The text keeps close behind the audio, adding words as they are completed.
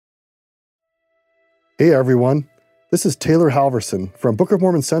Hey everyone, this is Taylor Halverson from Book of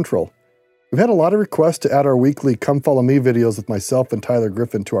Mormon Central. We've had a lot of requests to add our weekly Come Follow Me videos with myself and Tyler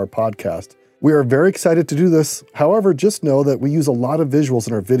Griffin to our podcast. We are very excited to do this. However, just know that we use a lot of visuals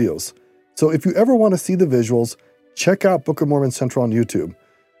in our videos. So if you ever want to see the visuals, check out Book of Mormon Central on YouTube.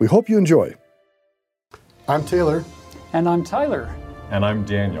 We hope you enjoy. I'm Taylor. And I'm Tyler. And I'm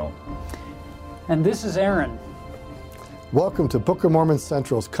Daniel. And this is Aaron. Welcome to Book of Mormon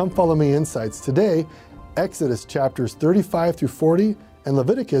Central's Come Follow Me Insights. Today, Exodus chapters 35 through 40 and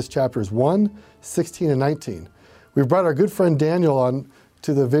Leviticus chapters 1, 16, and 19. We've brought our good friend Daniel on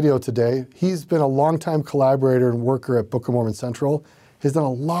to the video today. He's been a longtime collaborator and worker at Book of Mormon Central. He's done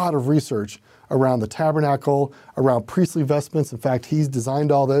a lot of research around the tabernacle, around priestly vestments. In fact, he's designed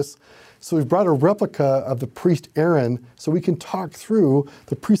all this. So we've brought a replica of the priest Aaron so we can talk through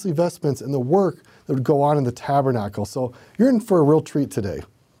the priestly vestments and the work that would go on in the tabernacle. So you're in for a real treat today.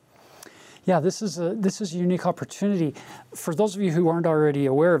 Yeah, this is a unique opportunity. For those of you who aren't already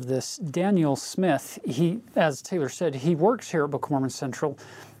aware of this, Daniel Smith, he, as Taylor said, he works here at Book of Mormon Central,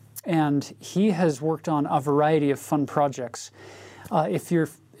 and he has worked on a variety of fun projects. If you're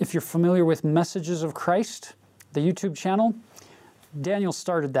familiar with Messages of Christ, the YouTube channel, Daniel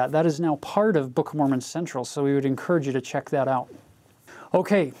started that. That is now part of Book of Mormon Central, so we would encourage you to check that out.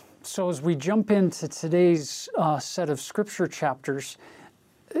 Okay, so as we jump into today's set of scripture chapters,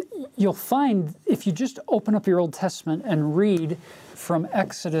 you'll find if you just open up your Old Testament and read from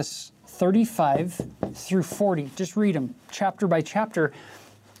Exodus 35 through 40, just read them chapter by chapter,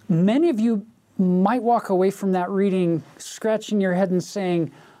 many of you might walk away from that reading scratching your head and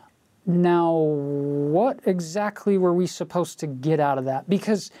saying, now, what exactly were we supposed to get out of that?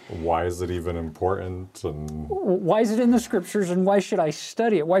 Because why is it even important? And why is it in the scriptures, and why should I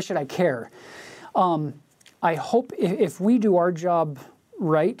study it? Why should I care? I hope if we do our job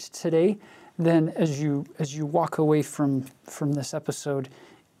right today, then as you walk away from this episode,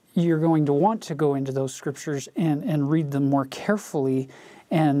 you're going to want to go into those scriptures and read them more carefully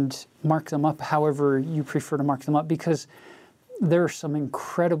and mark them up however you prefer to mark them up, because there are some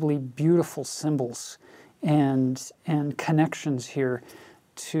incredibly beautiful symbols and connections here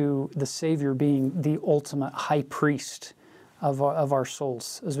to the Savior being the ultimate high priest of our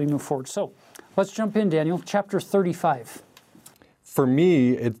souls as we move forward. So let's jump in, Daniel. Chapter 35. For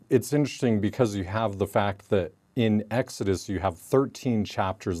me, it's interesting because you have the fact that in Exodus you have 13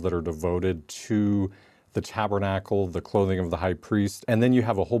 chapters that are devoted to the tabernacle, the clothing of the high priest, and then you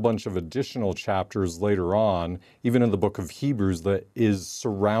have a whole bunch of additional chapters later on, even in the book of Hebrews, that is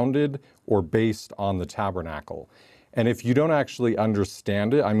surrounded or based on the tabernacle. And if you don't actually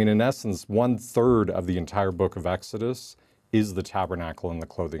understand it, I mean, in essence, 1/3 of the entire book of Exodus is the tabernacle and the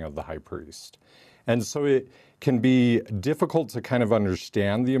clothing of the high priest. And so it can be difficult to kind of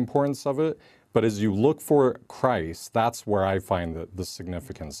understand the importance of it, but as you look for Christ, that's where I find the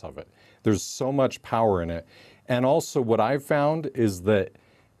significance of it. There's so much power in it. And also what I've found is that,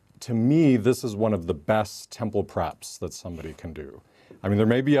 to me, this is one of the best temple preps that somebody can do. I mean, there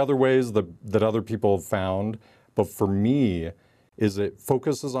may be other ways that other people have found, but for me, is it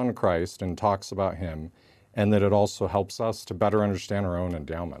focuses on Christ and talks about Him, and that it also helps us to better understand our own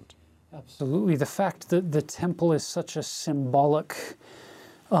endowment. Absolutely. The fact that the temple is such a symbolic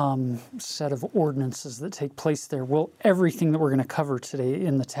set of ordinances that take place there. Well, everything that we're going to cover today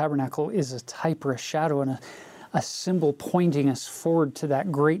in the tabernacle is a type or a shadow and a symbol pointing us forward to that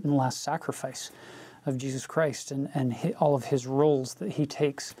great and last sacrifice of Jesus Christ and all of His roles that He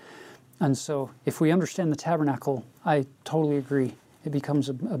takes. And so if we understand the tabernacle, I totally agree. It becomes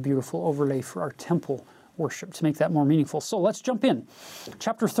a beautiful overlay for our temple worship to make that more meaningful. So let's jump in.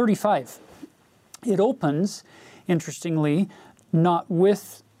 Chapter 35. It opens, interestingly, not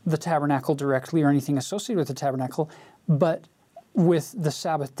with the tabernacle directly or anything associated with the tabernacle, but with the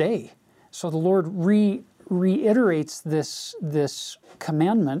Sabbath day. So the Lord reiterates this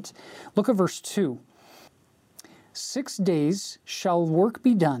commandment. Look at verse 2. 6 days shall work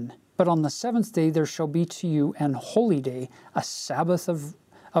be done, but on the seventh day there shall be to you an holy day, a Sabbath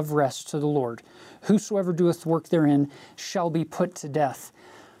of rest to the Lord. Whosoever doeth work therein shall be put to death.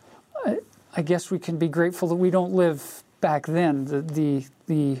 I guess we can be grateful that we don't live back then.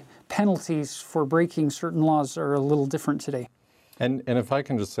 The penalties for breaking certain laws are a little different today. And if I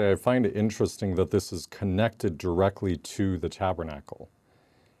can just say, I find it interesting that this is connected directly to the tabernacle.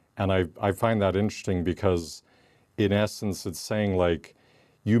 And I find that interesting because, in essence, it's saying, like,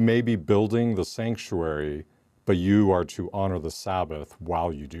 you may be building the sanctuary, but you are to honor the Sabbath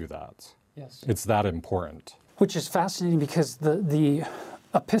while you do that. Yes. It's that important. Which is fascinating because the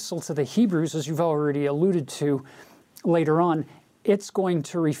epistle to the Hebrews, as you've already alluded to later on, it's going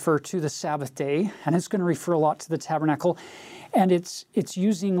to refer to the Sabbath day, and it's going to refer a lot to the tabernacle, and it's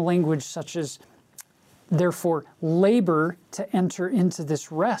using language such as, therefore, labor to enter into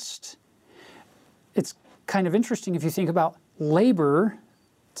this rest. It's kind of interesting if you think about labor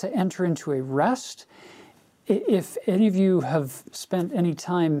to enter into a rest. If any of you have spent any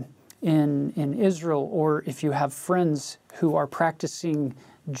time in Israel, or if you have friends who are practicing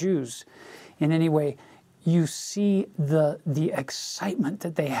Jews in any way, you see the excitement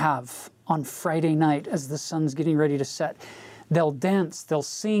that they have on Friday night as the sun's getting ready to set. They'll dance, they'll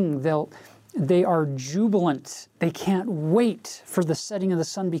sing, they are jubilant. They can't wait for the setting of the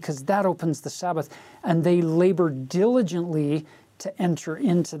sun because that opens the Sabbath, and they labor diligently to enter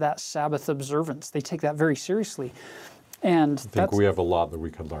into that Sabbath observance. They take that very seriously. And I think we have a lot that we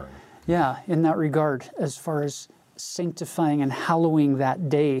could learn. Yeah, in that regard, as far as sanctifying and hallowing that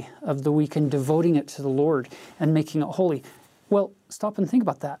day of the week and devoting it to the Lord and making it holy. Well, stop and think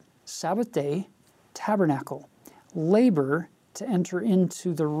about that. Sabbath day, tabernacle, labor to enter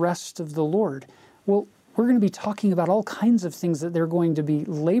into the rest of the Lord. Well, we're going to be talking about all kinds of things that they're going to be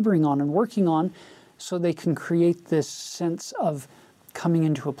laboring on and working on so they can create this sense of coming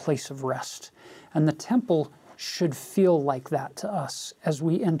into a place of rest. And the temple should feel like that to us as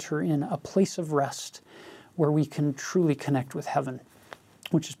we enter in a place of rest where we can truly connect with heaven,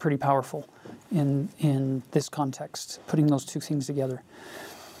 which is pretty powerful in this context, putting those two things together.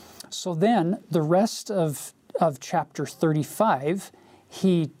 So then the rest of chapter 35,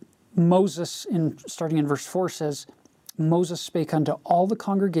 Moses, starting in verse 4, says, Moses spake unto all the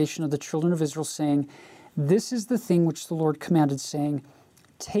congregation of the children of Israel, saying, This is the thing which the Lord commanded, saying,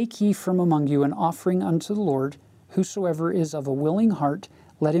 Take ye from among you an offering unto the Lord. Whosoever is of a willing heart,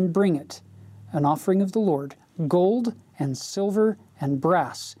 let him bring it. An offering of the Lord, gold and silver and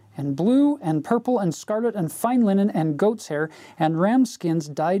brass, and blue and purple and scarlet and fine linen and goat's hair and ram skins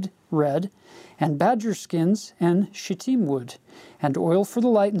dyed red, and badger skins and shittim wood, and oil for the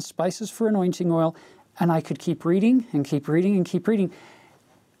light and spices for anointing oil. And I could keep reading and keep reading and keep reading.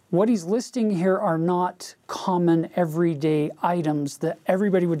 What he's listing here are not common everyday items that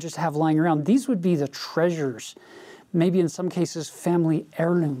everybody would just have lying around. These would be the treasures, maybe in some cases family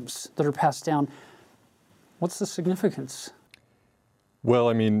heirlooms that are passed down. What's the significance? Well,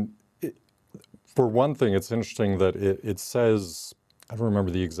 I mean, for one thing, it's interesting that it says, I don't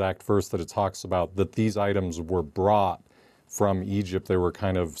remember the exact verse that it talks about, that these items were brought from Egypt. They were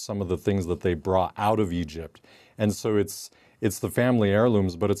kind of some of the things that they brought out of Egypt. And so it's the family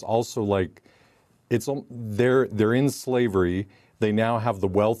heirlooms, but it's also like, they're in slavery. They now have the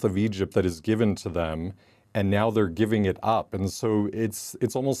wealth of Egypt that is given to them, and now they're giving it up. And so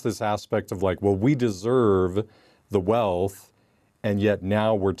it's almost this aspect of like, well, we deserve the wealth, and yet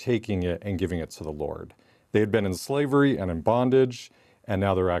now we're taking it and giving it to the Lord. They had been in slavery and in bondage, and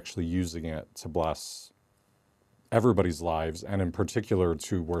now they're actually using it to bless everybody's lives, and in particular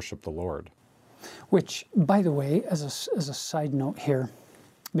to worship the Lord. Which, by the way, as a side note here,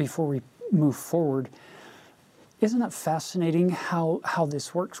 before we move forward, isn't it fascinating how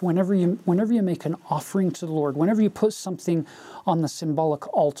this works? Whenever you make an offering to the Lord, whenever you put something on the symbolic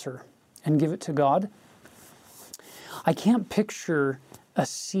altar and give it to God, I can't picture a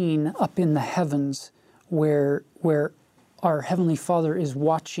scene up in the heavens where our Heavenly Father is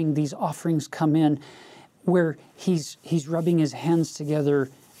watching these offerings come in, where he's rubbing his hands together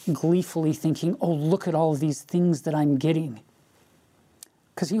gleefully thinking, oh, look at all of these things that I'm getting.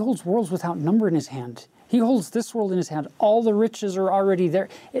 Because he holds worlds without number in his hand. He holds this world in his hand. All the riches are already there.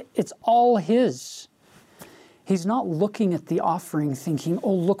 It's all his. He's not looking at the offering thinking,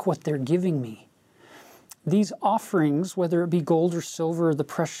 oh, look what they're giving me. These offerings, whether it be gold or silver, or the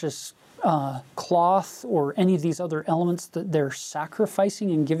precious cloth, or any of these other elements that they're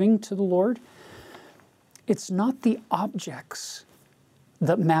sacrificing and giving to the Lord, it's not the objects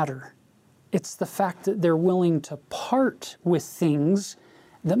that matter. It's the fact that they're willing to part with things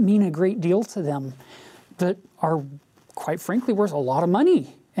that mean a great deal to them, that are, quite frankly, worth a lot of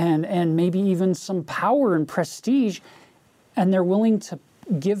money and maybe even some power and prestige, and they're willing to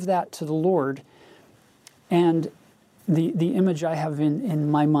give that to the Lord. And the image I have in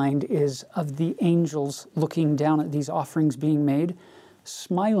my mind is of the angels looking down at these offerings being made,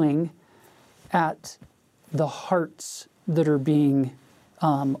 smiling at the hearts that are being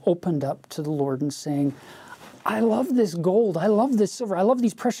opened up to the Lord and saying, I love this gold, I love this silver, I love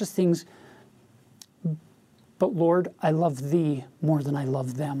these precious things, but Lord, I love Thee more than I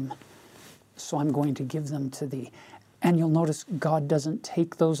love them, so I'm going to give them to Thee. And you'll notice God doesn't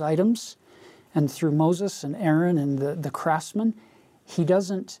take those items, and through Moses and Aaron and the craftsmen, He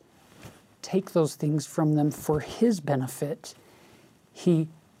doesn't take those things from them for His benefit. he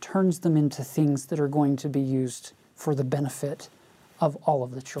turns them into things that are going to be used for the benefit of all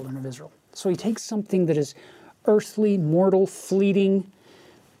of the children of Israel. So he takes something that is earthly, mortal, fleeting,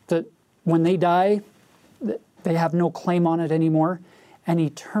 that when they die, they have no claim on it anymore, and he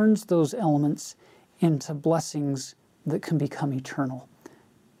turns those elements into blessings that can become eternal.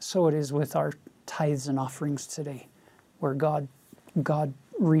 So it is with our tithes and offerings today, where God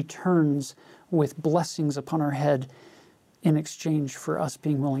returns with blessings upon our head in exchange for us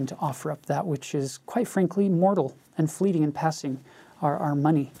being willing to offer up that which is, quite frankly, mortal and fleeting and passing, our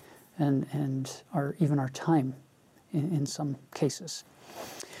money and even our time in some cases.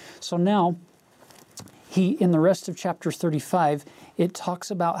 So now, in the rest of chapter 35, it talks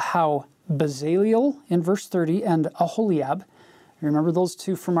about how Bezaleel in verse 30 and Aholiab, remember those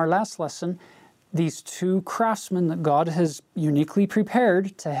two from our last lesson, these two craftsmen that God has uniquely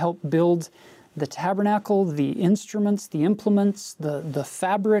prepared to help build the tabernacle, the instruments, the implements, the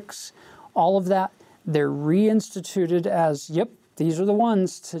fabrics, all of that, they're reinstituted as, yep, these are the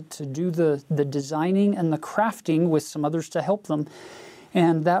ones to do the designing and the crafting with some others to help them.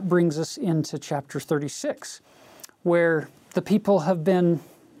 And that brings us into chapter 36, where the people have been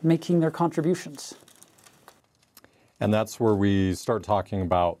making their contributions. And that's where we start talking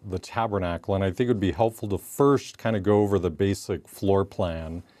about the tabernacle. And I think it would be helpful to first kind of go over the basic floor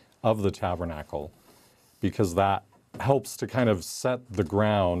plan of the tabernacle, because that helps to kind of set the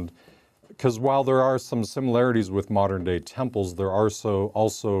ground. Because while there are some similarities with modern day temples, there are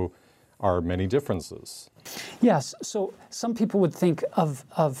also many differences. Yes, so some people would think of,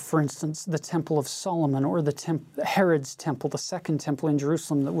 for instance, the Temple of Solomon or Herod's temple, the second temple in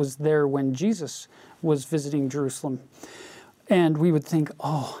Jerusalem that was there when Jesus was visiting Jerusalem. And we would think,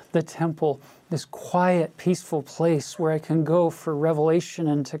 oh, the temple, this quiet, peaceful place where I can go for revelation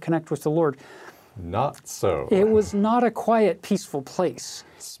and to connect with the Lord. Not so. It was not a quiet, peaceful place.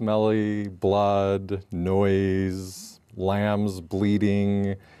 Smelly, blood, noise, lambs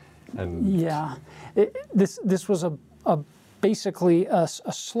bleeding, and yeah, this was basically a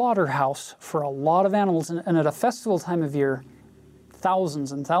slaughterhouse for a lot of animals, and at a festival time of year,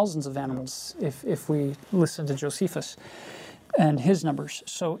 thousands and thousands of animals. If we listen to Josephus and his numbers.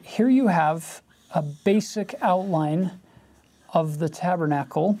 So here you have a basic outline of the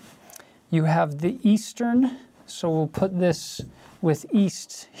tabernacle. You have the eastern, so we'll put this with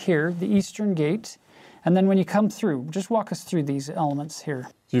east here, the eastern gate. And then when you come through, just walk us through these elements here.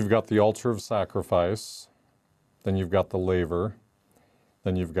 You've got the altar of sacrifice, then you've got the laver,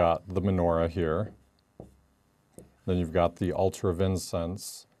 then you've got the menorah here, then you've got the altar of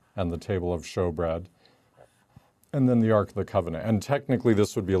incense and the table of showbread, and then the Ark of the Covenant. And technically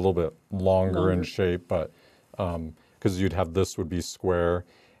this would be a little bit longer in shape, but because you'd have this would be square.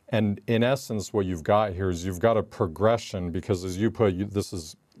 And in essence, what you've got here is you've got a progression, because as you put, this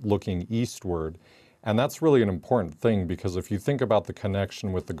is looking eastward. And that's really an important thing, because if you think about the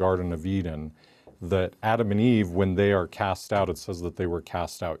connection with the Garden of Eden, that Adam and Eve, when they are cast out, it says that they were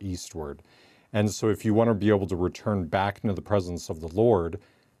cast out eastward. And so if you want to be able to return back into the presence of the Lord,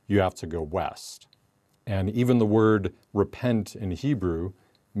 you have to go west. And even the word repent in Hebrew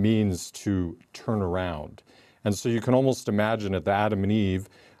means to turn around. And so you can almost imagine that Adam and Eve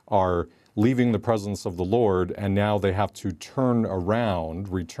are leaving the presence of the Lord, and now they have to turn around,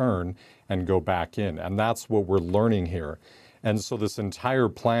 return, and go back in. And that's what we're learning here. And so this entire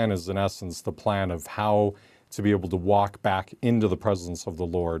plan is, in essence, the plan of how to be able to walk back into the presence of the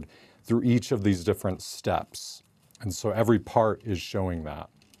Lord through each of these different steps. And so every part is showing that.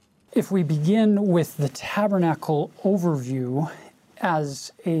 If we begin with the tabernacle overview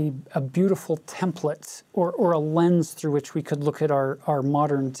as a beautiful template or a lens through which we could look at our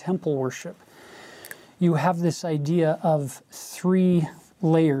modern temple worship, you have this idea of 3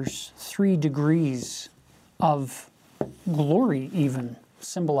 layers, 3 degrees of glory even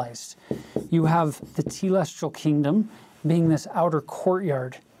symbolized. You have the telestial kingdom being this outer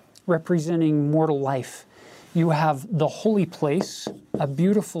courtyard representing mortal life. You have the holy place, a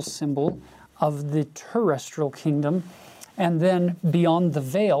beautiful symbol of the terrestrial kingdom. And then beyond the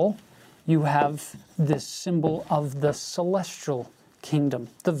veil, you have this symbol of the celestial kingdom,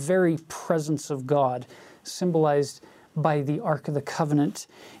 the very presence of God, symbolized by the Ark of the Covenant,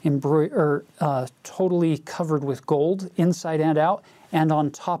 totally covered with gold, inside and out, and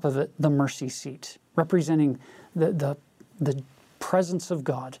on top of it, the mercy seat, representing the presence of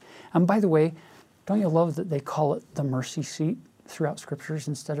God. And by the way, don't you love that they call it the mercy seat throughout scriptures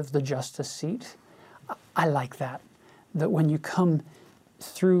instead of the justice seat? I like that. That when you come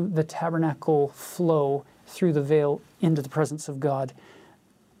through the tabernacle flow, through the veil into the presence of God,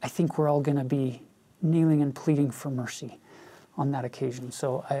 I think we're all going to be kneeling and pleading for mercy on that occasion.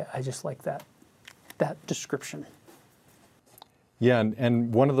 So I just like that description. Yeah,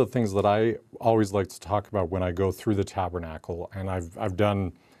 and one of the things that I always like to talk about when I go through the tabernacle, and I've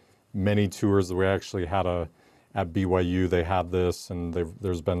done many tours. We actually had at BYU, they had this, and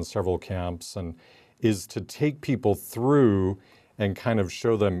there's been several camps, and is to take people through and kind of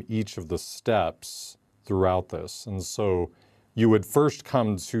show them each of the steps throughout this. And so you would first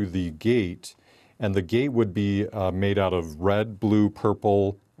come to the gate, and the gate would be made out of red, blue,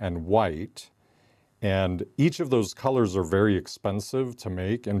 purple, and white. And each of those colors are very expensive to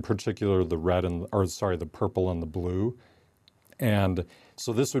make, in particular the the purple and the blue. And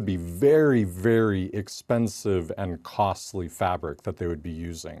so this would be very, very expensive and costly fabric that they would be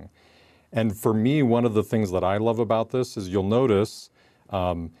using. And for me, one of the things that I love about this is you'll notice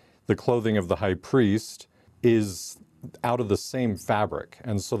the clothing of the high priest is out of the same fabric.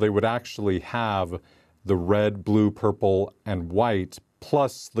 And so they would actually have the red, blue, purple, and white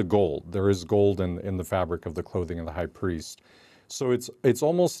plus the gold. There is gold in the fabric of the clothing of the high priest. So it's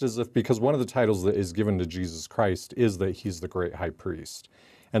almost as if, because one of the titles that is given to Jesus Christ is that he's the great high priest.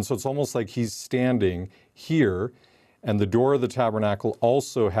 And so it's almost like he's standing here, and the door of the tabernacle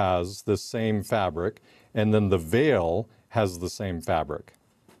also has the same fabric, and then the veil has the same fabric.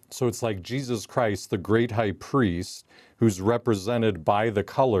 So it's like Jesus Christ, the great high priest, who's represented by the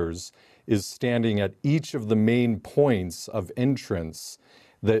colors, is standing at each of the main points of entrance,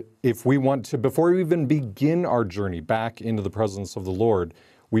 that if we want to, before we even begin our journey back into the presence of the Lord,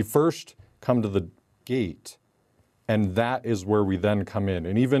 we first come to the gate, and that is where we then come in.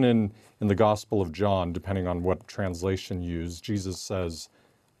 And even in the Gospel of John, depending on what translation you use, Jesus says,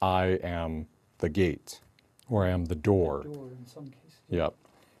 I am the gate, or I am the door. The door in some cases. Yep.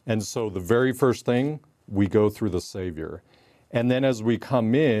 And so the very first thing, we go through the Savior. And then as we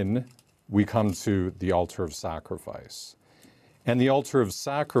come in, we come to the altar of sacrifice. And the altar of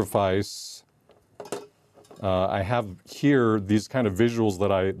sacrifice, I have here these kind of visuals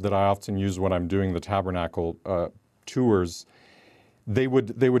that I often use when I'm doing the tabernacle tours. They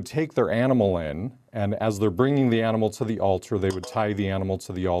would take their animal in, and as they're bringing the animal to the altar, they would tie the animal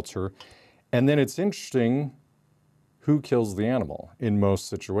to the altar. And then it's interesting who kills the animal in most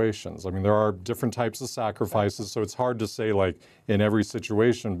situations. I mean, there are different types of sacrifices, so it's hard to say like in every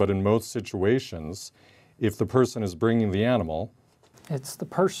situation, but in most situations, if the person is bringing the animal, it's the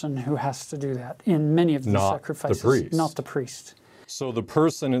person who has to do that in many of the sacrifices, the priest. Not the priest. So the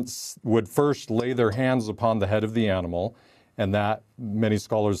person would first lay their hands upon the head of the animal, and that, many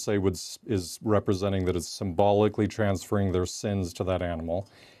scholars say, is representing that it's symbolically transferring their sins to that animal.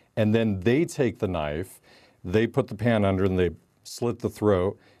 And then they take the knife, they put the pan under, and they slit the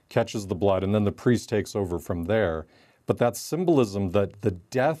throat, catches the blood, and then the priest takes over from there. But that's symbolism that the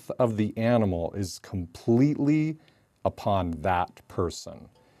death of the animal is completely upon that person.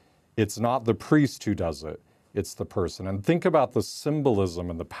 It's not the priest who does it, it's the person. And think about the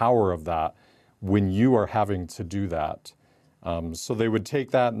symbolism and the power of that when you are having to do that. So they would take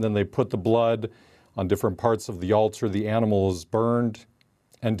that, and then they put the blood on different parts of the altar. The animal is burned,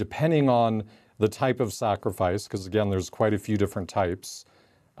 and depending on the type of sacrifice, because again, there's quite a few different types,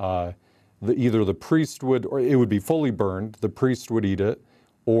 either the priest would, or it would be fully burned, the priest would eat it,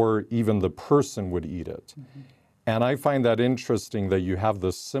 or even the person would eat it. Mm-hmm. And I find that interesting that you have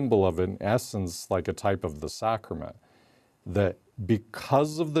the symbol of, in essence, like a type of the sacrament, that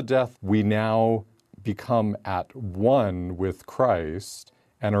because of the death, we now become at one with Christ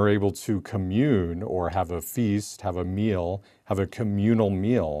and are able to commune or have a feast, have a meal, have a communal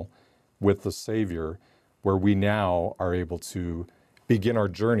meal with the Savior, where we now are able to begin our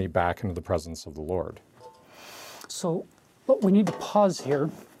journey back into the presence of the Lord. So we need to pause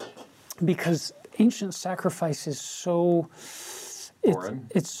here, because ancient sacrifice is so foreign.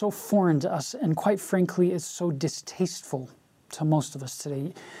 It's so foreign to us, and quite frankly, it's so distasteful to most of us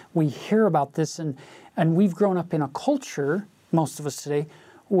today. We hear about this, and we've grown up in a culture, most of us today,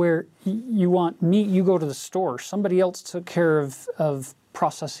 where you want meat, you go to the store. Somebody else took care of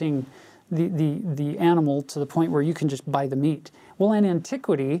processing the animal to the point where you can just buy the meat. Well, in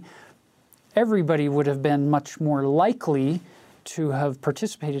antiquity, everybody would have been much more likely to have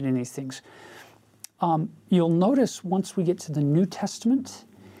participated in these things. You'll notice once we get to the New Testament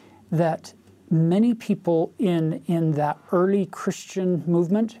that many people in that early Christian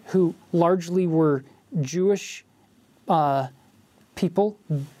movement, who largely were Jewish people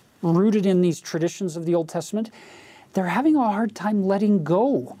rooted in these traditions of the Old Testament, they're having a hard time letting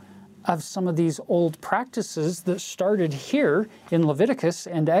go of some of these old practices that started here in Leviticus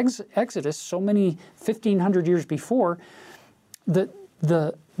and Exodus so many 1,500 years before.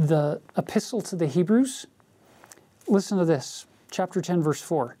 The epistle to the Hebrews, listen to this. chapter 10, verse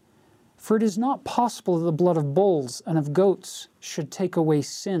 4. For it is not possible that the blood of bulls and of goats should take away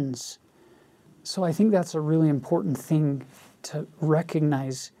sins. So I think that's a really important thing to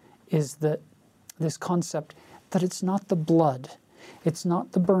recognize, is that this concept that it's not the blood, it's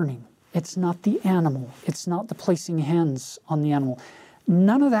not the burning, it's not the animal, it's not the placing hands on the animal.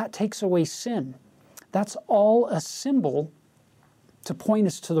 None of that takes away sin. That's all a symbol to point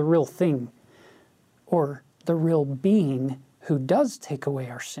us to the real thing, or the real being who does take away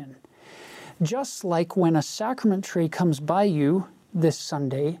our sin. Just like when a sacrament tray comes by you this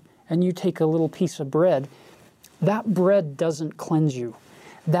Sunday and you take a little piece of bread, that bread doesn't cleanse you.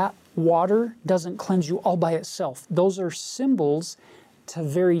 That water doesn't cleanse you all by itself. Those are symbols to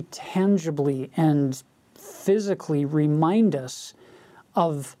very tangibly and physically remind us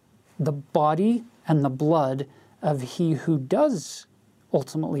of the body and the blood of He who does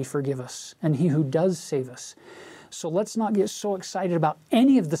ultimately forgive us and He who does save us. So let's not get so excited about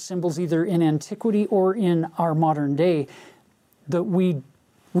any of the symbols, either in antiquity or in our modern day, that we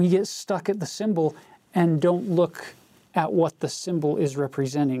get stuck at the symbol and don't look at what the symbol is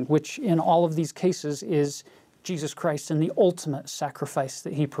representing, which in all of these cases is Jesus Christ and the ultimate sacrifice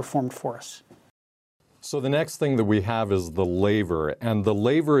that He performed for us. So the next thing that we have is the laver, and the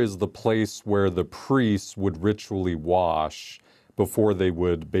laver is the place where the priests would ritually wash before they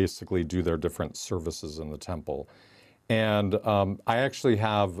would basically do their different services in the temple. And I actually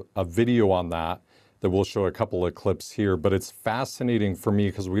have a video on that we'll show a couple of clips here, but it's fascinating for me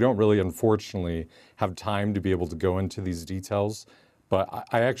because we don't really, unfortunately, have time to be able to go into these details. But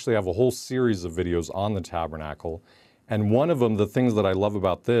I actually have a whole series of videos on the tabernacle. And one of them, the things that I love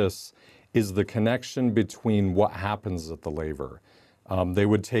about this, is the connection between what happens at the laver. They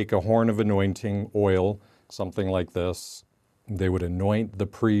would take a horn of anointing oil, something like this. They would anoint the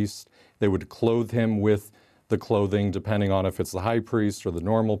priest. They would clothe him with the clothing, depending on if it's the high priest or the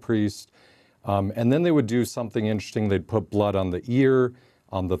normal priest. And then they would do something interesting. They'd put blood on the ear,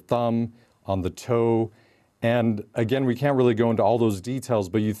 on the thumb, on the toe. And again, we can't really go into all those details,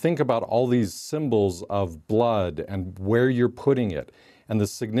 but you think about all these symbols of blood and where you're putting it, and the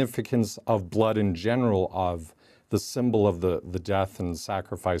significance of blood in general, of the symbol of the death and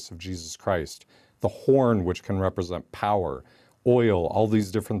sacrifice of Jesus Christ. The horn, which can represent power, oil, all these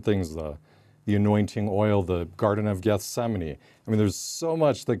different things, the anointing oil, the Garden of Gethsemane. I mean, there's so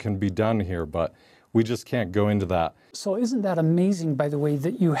much that can be done here, but we just can't go into that. So isn't that amazing, by the way,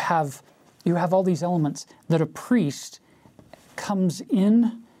 that you have all these elements, that a priest comes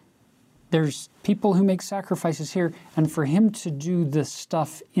in, there's people who make sacrifices here, and for him to do this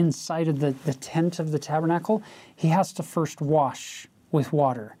stuff inside of the tent of the tabernacle, he has to first wash with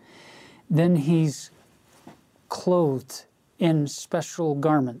water. Then he's clothed in special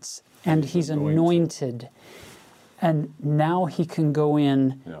garments, and he's anointed. And now he can go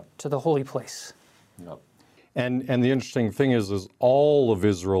in to the holy place. Yep. And the interesting thing is all of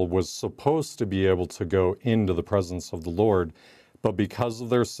Israel was supposed to be able to go into the presence of the Lord, but because of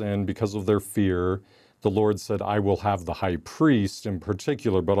their sin, because of their fear, the Lord said, I will have the high priest in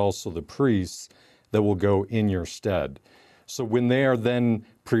particular, but also the priests that will go in your stead. So when they are then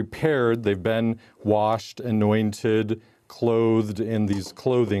prepared, they've been washed, anointed, clothed in these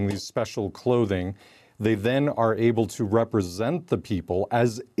clothing, these special clothing, they then are able to represent the people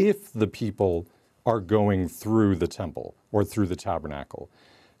as if the people are going through the temple or through the tabernacle.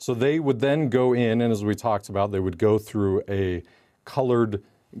 So they would then go in, and as we talked about, they would go through a colored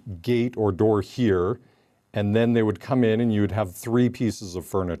gate or door here, and then they would come in and you would have three pieces of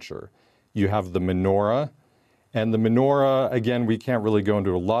furniture. You have the menorah, and the menorah, again, we can't really go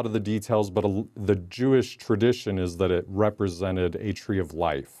into a lot of the details, but the Jewish tradition is that it represented a tree of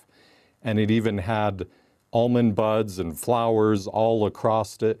life. And it even had almond buds and flowers all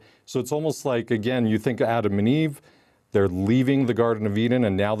across it. So it's almost like, again, you think of Adam and Eve, they're leaving the Garden of Eden,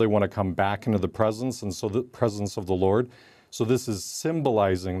 and now they want to come back into the presence, and so the presence of the Lord. So this is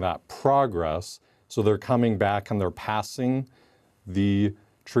symbolizing that progress. So they're coming back and they're passing the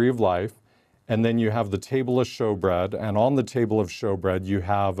tree of life. And then you have the table of showbread, and on the table of showbread you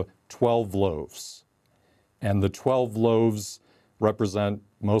have 12 loaves. And the 12 loaves represent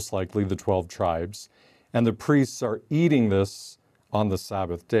most likely the 12 tribes. And the priests are eating this on the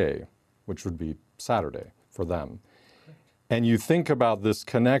Sabbath day, which would be Saturday for them. And you think about this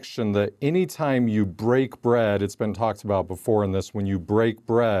connection that anytime you break bread, it's been talked about before in this, when you break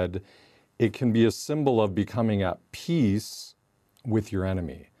bread, it can be a symbol of becoming at peace with your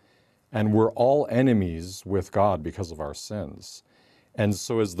enemy. And we're all enemies with God because of our sins. And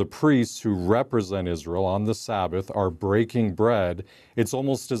so as the priests who represent Israel on the Sabbath are breaking bread, it's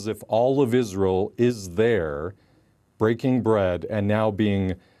almost as if all of Israel is there breaking bread, and now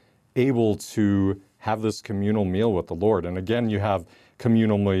being able to have this communal meal with the Lord. And again, you have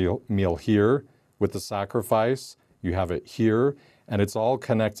communal meal here with the sacrifice, you have it here, and it's all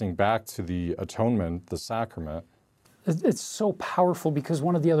connecting back to the atonement, the sacrament. It's so powerful because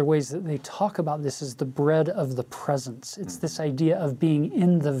one of the other ways that they talk about this is the bread of the presence. It's this idea of being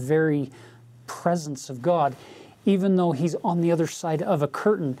in the very presence of God, even though he's on the other side of a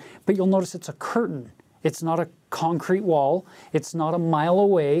curtain. But you'll notice it's a curtain. It's not a concrete wall. It's not a mile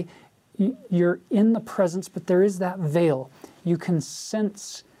away. You're in the presence, but there is that veil. You can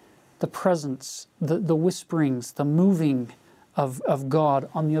sense the presence, the whisperings, the moving of God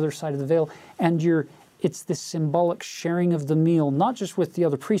on the other side of the veil. And it's this symbolic sharing of the meal, not just with the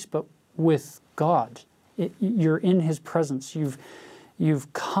other priests, but with God. You're in his presence.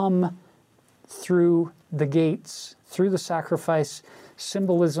 You've come through the gates, through the sacrifice,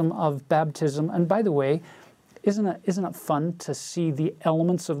 symbolism of baptism. And by the way, isn't it fun to see the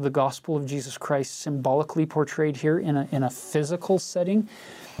elements of the gospel of Jesus Christ symbolically portrayed here in a physical setting?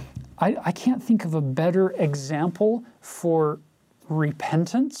 I can't think of a better example for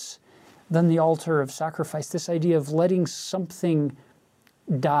repentance than the altar of sacrifice. This idea of letting something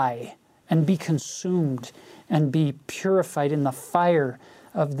die and be consumed and be purified in the fire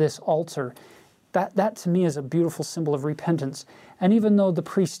of this altar. That to me is a beautiful symbol of repentance. And even though the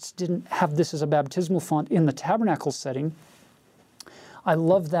priests didn't have this as a baptismal font in the tabernacle setting, I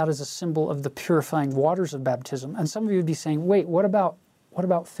love that as a symbol of the purifying waters of baptism. And some of you would be saying, wait, what about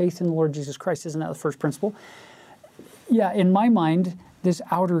faith in the Lord Jesus Christ? Isn't that the first principle? Yeah, in my mind, this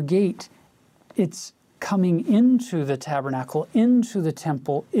outer gate, it's coming into the tabernacle, into the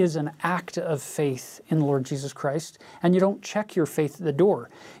temple, is an act of faith in the Lord Jesus Christ. And you don't check your faith at the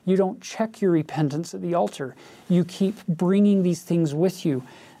door. You don't check your repentance at the altar. You keep bringing these things with you,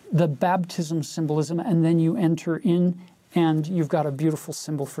 the baptism symbolism, and then you enter in and you've got a beautiful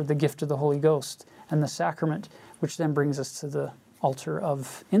symbol for the gift of the Holy Ghost and the sacrament, which then brings us to the altar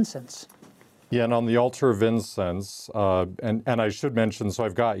of incense. Yeah, and on the altar of incense, and I should mention, so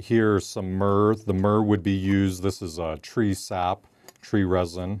I've got here some myrrh. The myrrh would be used, this is tree sap, tree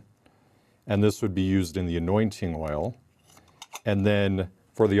resin, and this would be used in the anointing oil. And then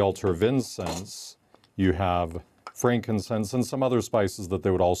for the altar of incense, you have frankincense and some other spices that they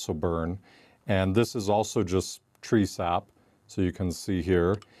would also burn. And this is also just tree sap, so you can see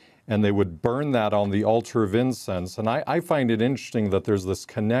here. And they would burn that on the altar of incense. And I find it interesting that there's this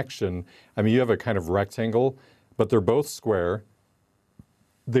connection. I mean, you have a kind of rectangle, but they're both square.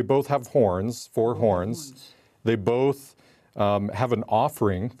 They both have horns, four horns. They both have an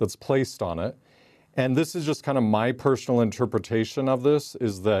offering that's placed on it. And this is just kind of my personal interpretation of this,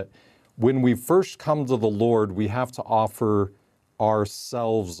 is that when we first come to the Lord, we have to offer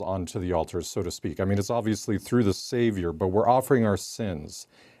ourselves onto the altar, so to speak. I mean, it's obviously through the Savior, but we're offering our sins.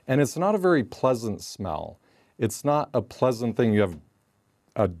 And it's not a very pleasant smell. It's not a pleasant thing. You have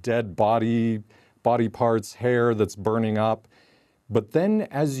a dead body parts, hair that's burning up. But then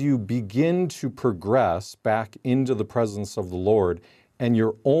as you begin to progress back into the presence of the Lord, and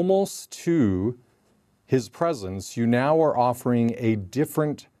you're almost to his presence, you now are offering a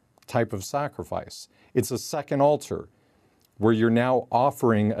different type of sacrifice. It's a second altar where you're now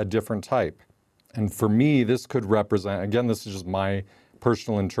offering a different type. And for me, this could represent, again, this is just my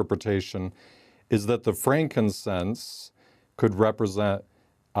personal interpretation, is that the frankincense could represent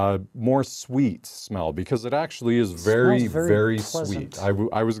a more sweet smell, because it actually is very, very sweet. I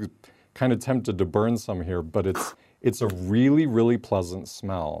was kind of tempted to burn some here, but it's a really, really pleasant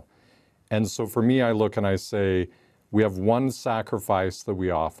smell. And so for me, I look and I say, we have one sacrifice that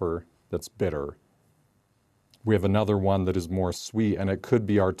we offer that's bitter. We have another one that is more sweet, and it could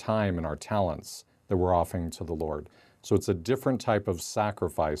be our time and our talents that we're offering to the Lord. So it's a different type of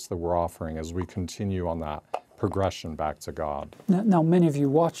sacrifice that we're offering as we continue on that progression back to God. Now, many of you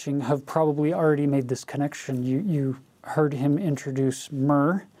watching have probably already made this connection. You heard him introduce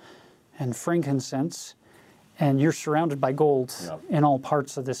myrrh and frankincense, and you're surrounded by gold in all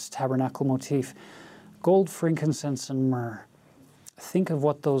parts of this tabernacle motif. Gold, frankincense, and myrrh. Think of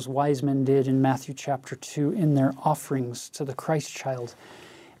what those wise men did in Matthew chapter 2 in their offerings to the Christ child,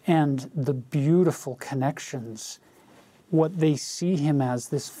 and the beautiful connections, what they see him as,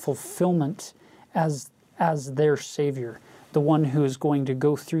 this fulfillment as their Savior, the one who is going to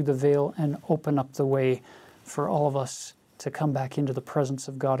go through the veil and open up the way for all of us to come back into the presence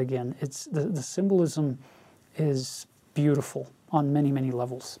of God again. It's the symbolism is beautiful on many, many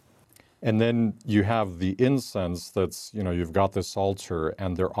levels. And then you have the incense that's, you've got this altar,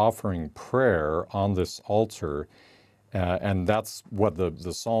 and they're offering prayer on this altar. And that's what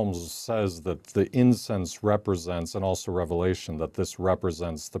the Psalms says, that the incense represents, and also Revelation, that this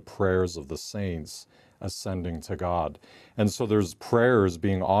represents the prayers of the saints ascending to God. And so there's prayers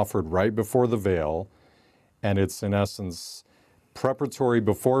being offered right before the veil, and it's in essence preparatory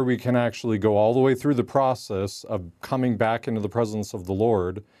before we can actually go all the way through the process of coming back into the presence of the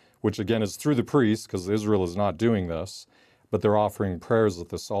Lord, which again is through the priest, because Israel is not doing this, but they're offering prayers at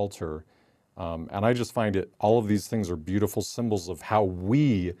this altar. And I just find all of these things are beautiful symbols of how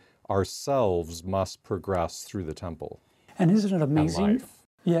we ourselves must progress through the temple. And isn't it amazing? And life.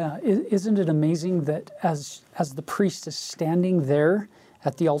 Yeah, isn't it amazing that as the priest is standing there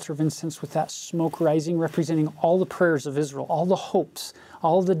at the altar of incense with that smoke rising, representing all the prayers of Israel, all the hopes,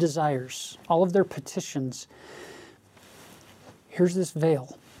 all the desires, all of their petitions, here's this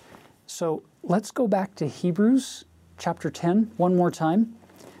veil. So let's go back to Hebrews chapter 10 one more time.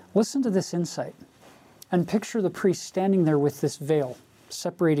 Listen to this insight and picture the priest standing there with this veil,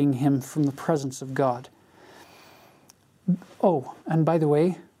 separating him from the presence of God. Oh, and by the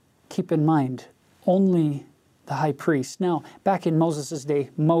way, keep in mind, only the high priest. Now, back in Moses' day,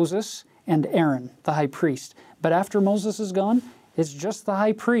 Moses and Aaron, the high priest. But after Moses is gone, it's just the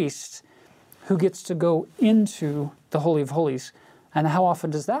high priest who gets to go into the Holy of Holies. And how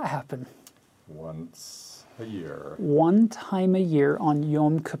often does that happen? Once a year. One time a year on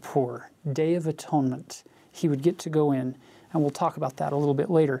Yom Kippur, Day of Atonement, he would get to go in. And we'll talk about that a little bit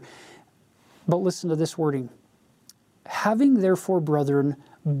later. But listen to this wording. Having therefore, brethren,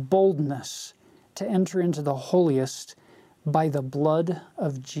 boldness to enter into the holiest by the blood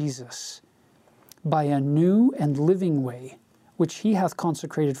of Jesus, by a new and living way, which he hath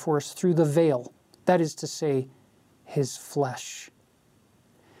consecrated for us through the veil, that is to say, his flesh.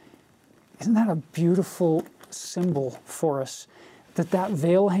 Isn't that a beautiful symbol for us? That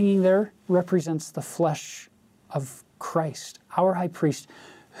veil hanging there represents the flesh of Christ, our high priest,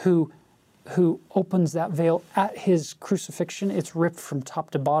 who opens that veil at his crucifixion. It's ripped from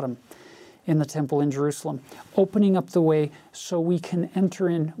top to bottom in the temple in Jerusalem, opening up the way so we can enter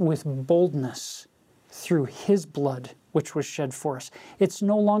in with boldness through his blood, which was shed for us. It's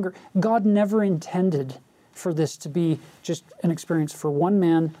no longer, God never intended for this to be just an experience for one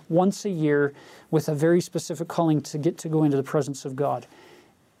man once a year with a very specific calling to get to go into the presence of God.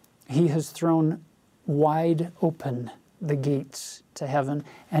 He has thrown wide open the gates to heaven,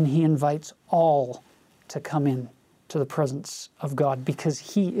 and he invites all to come in to the presence of God, because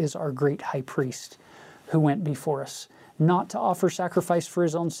he is our great high priest who went before us, not to offer sacrifice for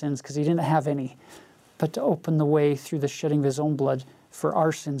his own sins, because he didn't have any, but to open the way through the shedding of his own blood for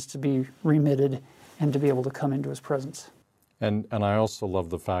our sins to be remitted and to be able to come into his presence. And I also love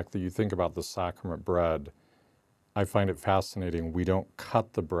the fact that you think about the sacrament bread. I find it fascinating. We don't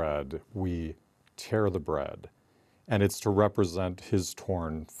cut the bread, we tear the bread. And it's to represent his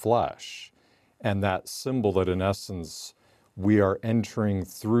torn flesh. And that symbol that in essence we are entering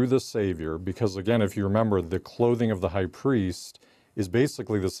through the Savior, because again, if you remember, the clothing of the high priest is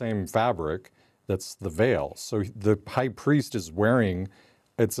basically the same fabric that's the veil. So the high priest is wearing,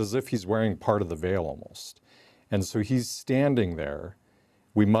 it's as if he's wearing part of the veil almost. And so he's standing there.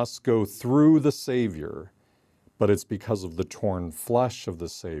 We must go through the Savior, but it's because of the torn flesh of the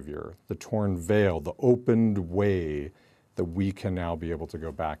Savior, the torn veil, the opened way, that we can now be able to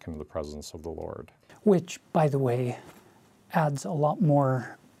go back into the presence of the Lord. Which, by the way, adds a lot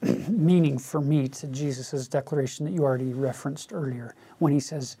more meaning for me to Jesus' declaration that you already referenced earlier, when he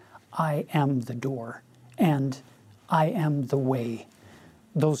says, I am the door, and I am the way.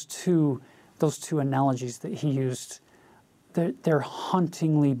 Those two analogies that he used, they're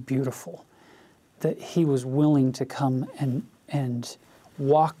hauntingly beautiful, that he was willing to come and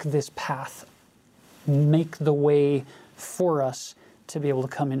walk this path, make the way for us to be able to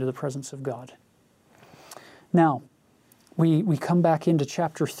come into the presence of God. Now, we come back into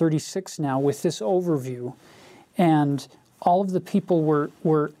chapter 36 now with this overview, and all of the people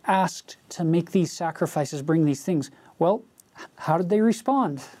were asked to make these sacrifices, bring these things. Well, how did they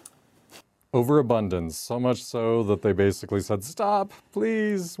respond? Overabundance, so much so that they basically said, stop,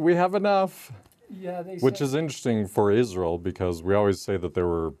 please, we have enough. Yeah, they Which said, is interesting for Israel, because we always say that they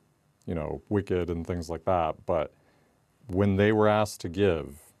were, wicked and things like that, but when they were asked to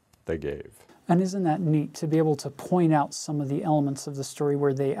give, they gave. And isn't that neat to be able to point out some of the elements of the story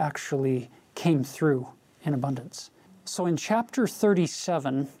where they actually came through in abundance? So in chapter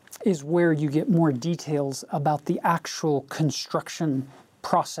 37 is where you get more details about the actual construction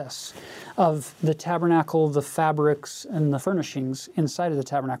process of the tabernacle, the fabrics, and the furnishings inside of the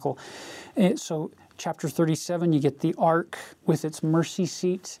tabernacle. So chapter 37, you get the ark with its mercy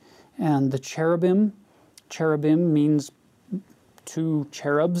seat and the cherubim. cherubim means two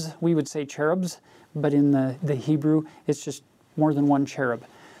cherubs. We would say cherubs, but in the Hebrew, it's just more than one cherub.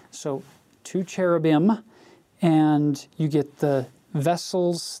 So 2 cherubim, and you get the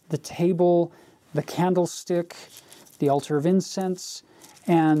vessels, the table, the candlestick, the altar of incense,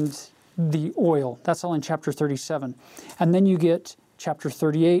 and the oil. That's all in chapter 37. And then you get chapter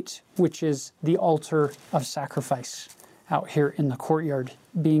 38, which is the altar of sacrifice out here in the courtyard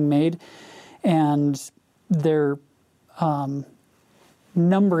being made. And they're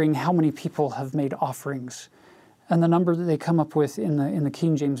numbering how many people have made offerings. And the number that they come up with in the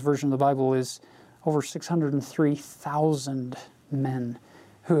King James Version of the Bible is over 603,000 men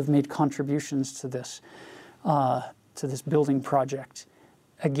who have made contributions to this building project.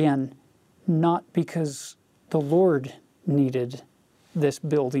 Again, not because the Lord needed this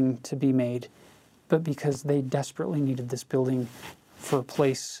building to be made, but because they desperately needed this building for a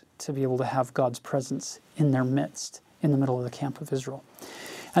place to be able to have God's presence in their midst, in the middle of the camp of Israel.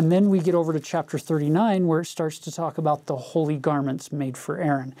 And then we get over to chapter 39, where it starts to talk about the holy garments made for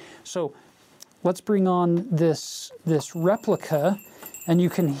Aaron. So let's bring on this replica, and you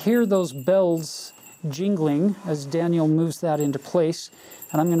can hear those bells jingling as Daniel moves that into place.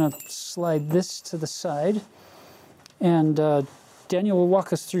 And I'm going to slide this to the side, and Daniel will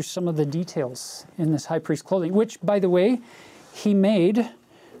walk us through some of the details in this high priest clothing, which, by the way, he made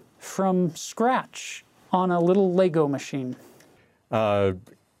from scratch on a little Lego machine.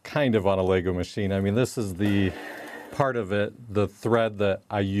 Kind of on a Lego machine. I mean, this is the part of it, the thread that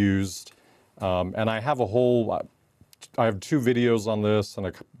I used. And I have I have 2 videos on this and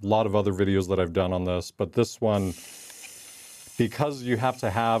a lot of other videos that I've done on this. But this one, because you have to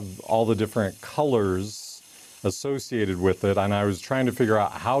have all the different colors associated with it, and I was trying to figure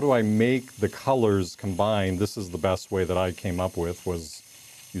out how do I make the colors combine. This is the best way that I came up with, was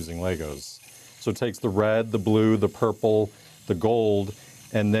using Legos. So it takes the red, the blue, the purple, the gold,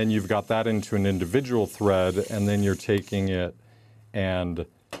 and then you've got that into an individual thread, and then you're taking it, and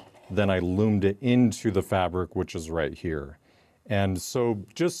then I loomed it into the fabric, which is right here. And so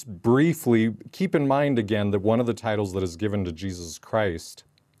just briefly, keep in mind again that one of the titles that is given to Jesus Christ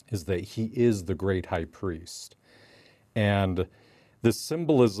is that he is the great high priest. And the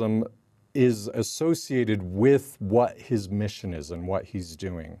symbolism is associated with what his mission is and what he's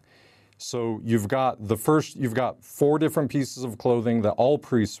doing. So you've got 4 different pieces of clothing that all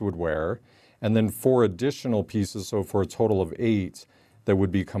priests would wear, and then 4 additional pieces, so for a total of 8, that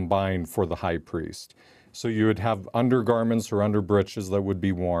would be combined for the high priest. So you would have undergarments or underbreeches that would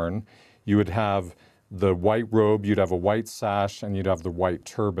be worn. You would have the white robe, you'd have a white sash, and you'd have the white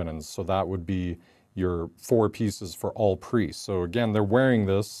turban. And so that would be your 4 pieces for all priests. So again, they're wearing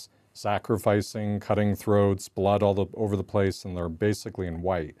this, sacrificing, cutting throats, blood all over the place, and they're basically in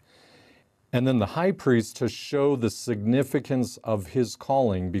white. And then the high priest, to show the significance of his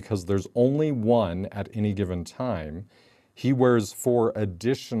calling, because there's only one at any given time, he wears 4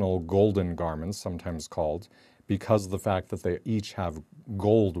 additional golden garments, sometimes called, because of the fact that they each have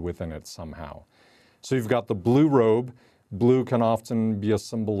gold within it somehow. So you've got the blue robe. Blue can often be a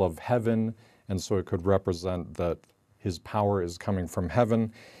symbol of heaven, and so it could represent that his power is coming from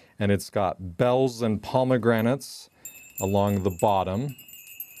heaven. And it's got bells and pomegranates along the bottom.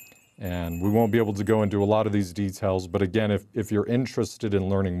 And we won't be able to go into a lot of these details, but again, if you're interested in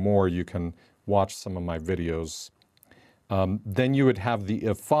learning more, you can watch some of my videos. Then you would have the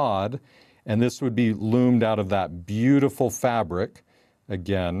ephod, and this would be loomed out of that beautiful fabric,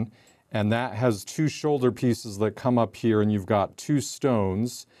 again, and that has 2 shoulder pieces that come up here, and you've got 2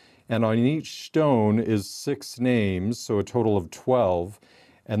 stones, and on each stone is 6 names, so a total of 12,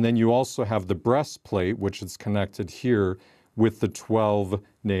 and then you also have the breastplate, which is connected here with the 12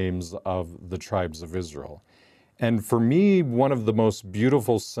 names of the tribes of Israel. And for me, one of the most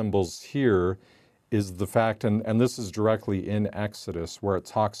beautiful symbols here is the fact, and this is directly in Exodus, where it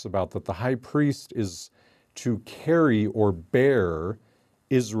talks about that the high priest is to carry or bear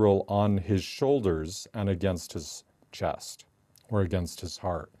Israel on his shoulders and against his chest or against his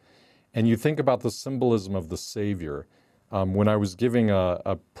heart. And you think about the symbolism of the Savior. When I was giving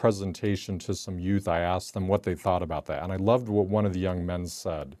a presentation to some youth, I asked them what they thought about that. And I loved what one of the young men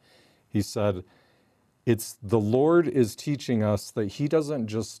said. He said, it's the Lord is teaching us that he doesn't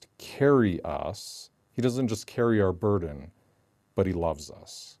just carry us, he doesn't just carry our burden, but he loves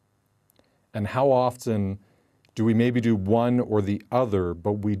us. And how often do we maybe do one or the other,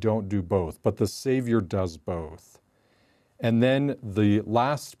 but we don't do both? But the Savior does both. And then the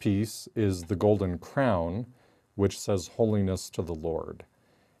last piece is the golden crown, which says holiness to the Lord.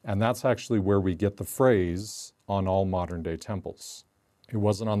 And that's actually where we get the phrase on all modern day temples. It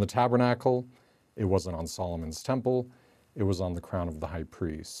wasn't on the tabernacle, It wasn't on Solomon's temple, it was on the crown of the high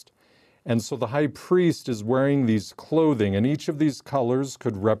priest. And so the high priest is wearing these clothing, and each of these colors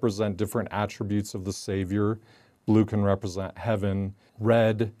could represent different attributes of the Savior. Blue can represent heaven,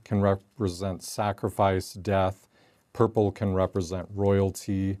 red can represent sacrifice, death, purple can represent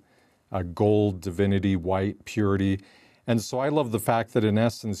royalty, gold, divinity, white, purity. And so I love the fact that in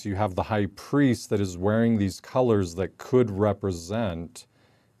essence you have the high priest that is wearing these colors that could represent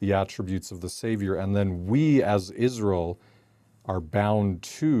the attributes of the Savior. And then we as Israel are bound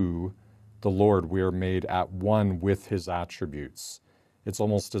to the Lord. We are made at one with his attributes. It's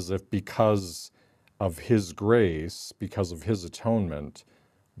almost as if because of his grace, because of his atonement,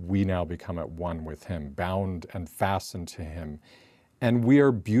 we now become at one with him, bound and fastened to him. And we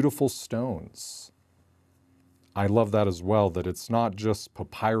are beautiful stones. I love that as well, that it's not just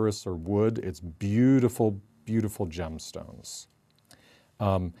papyrus or wood, it's beautiful, beautiful gemstones.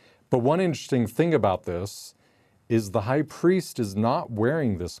 But one interesting thing about this is the high priest is not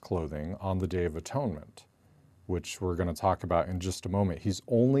wearing this clothing on the Day of Atonement, which we're going to talk about in just a moment. He's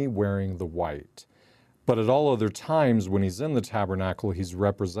only wearing the white. But at all other times when he's in the tabernacle, he's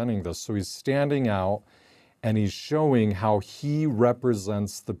representing this. So he's standing out and he's showing how he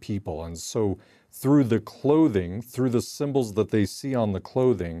represents the people. And so through the clothing, through the symbols that they see on the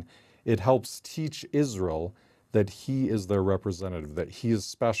clothing, it helps teach Israel that he is their representative, that he is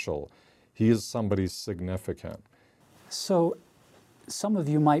special, he is somebody significant. So some of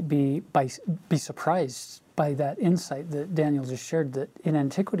you might be surprised by that insight that Daniel just shared, that in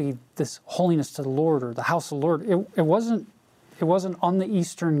antiquity, this holiness to the Lord or the house of the Lord, it wasn't on the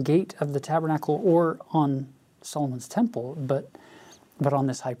eastern gate of the tabernacle or on Solomon's temple, but on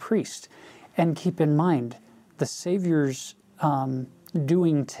this high priest. And keep in mind, the Savior's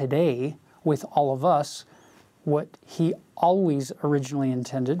doing today with all of us what he always originally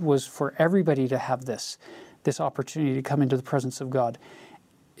intended was for everybody to have this opportunity to come into the presence of God.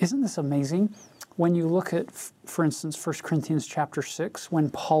 Isn't this amazing? When you look at, for instance, 1 Corinthians chapter 6,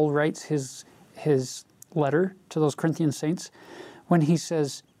 when Paul writes his letter to those Corinthian saints, when he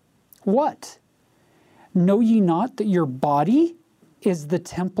says, "What? Know ye not that your body is the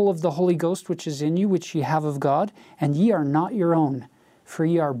temple of the Holy Ghost which is in you, which ye have of God, and ye are not your own, for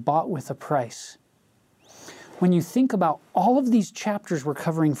ye are bought with a price." When you think about all of these chapters we're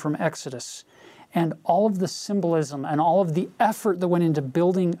covering from Exodus, and all of the symbolism and all of the effort that went into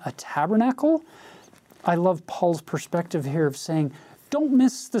building a tabernacle, I love Paul's perspective here of saying, don't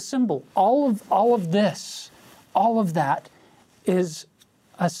miss the symbol. All of this, all of that is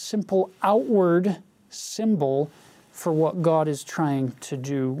a simple outward symbol for what God is trying to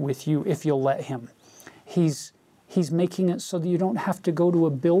do with you if you'll let him. He's making it so that you don't have to go to a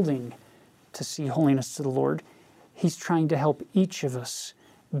building to see holiness to the Lord. He's trying to help each of us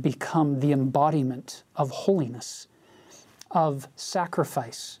become the embodiment of holiness, of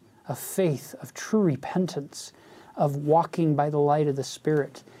sacrifice, of faith, of true repentance, of walking by the light of the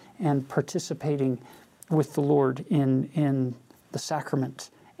Spirit and participating with the Lord in the sacrament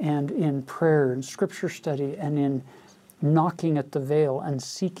and in prayer and scripture study and in knocking at the veil and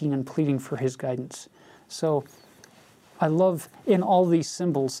seeking and pleading for his guidance. So I love in all these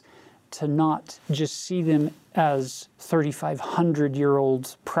symbols to not just see them as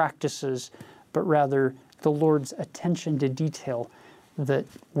 3,500-year-old practices, but rather the Lord's attention to detail that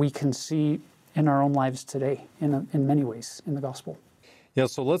we can see in our own lives today in many ways in the gospel. Yeah,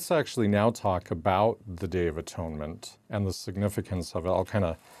 so let's actually now talk about the Day of Atonement and the significance of it. I'll kind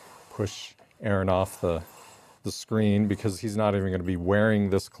of push Aaron off the screen because he's not even going to be wearing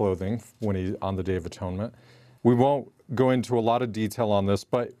this clothing when he's on the Day of Atonement. We won't go into a lot of detail on this,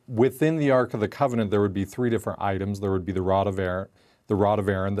 but within the Ark of the Covenant, there would be three different items. There would be the rod of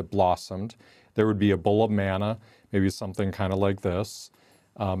Aaron that blossomed. There would be a bowl of manna, maybe something kind of like this.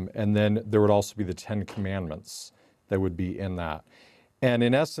 And then there would also be the 10 Commandments that would be in that. And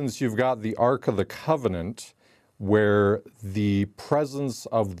in essence, you've got the Ark of the Covenant where the presence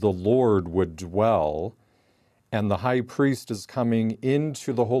of the Lord would dwell, and the high priest is coming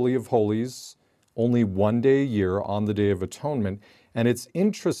into the Holy of Holies only one day a year on the Day of Atonement. And it's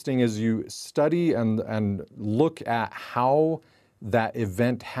interesting as you study and look at how that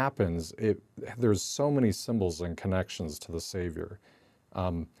event happens, there's so many symbols and connections to the Savior.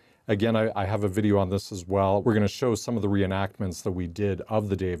 Again, I have a video on this as well. We're going to show some of the reenactments that we did of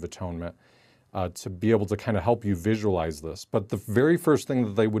the Day of Atonement to be able to kind of help you visualize this. But the very first thing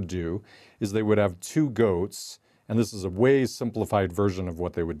that they would do is they would have 2 goats, and this is a way simplified version of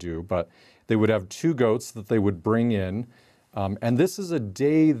what they would do, but they would have 2 goats that they would bring in. And this is a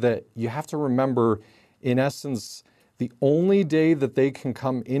day that you have to remember, in essence, The only day that they can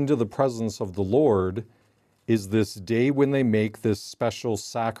come into the presence of the Lord is this day when they make this special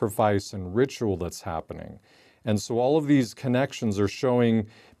sacrifice and ritual that's happening. And so all of these connections are showing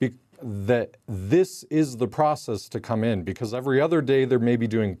that this is the process to come in, because every other day they're maybe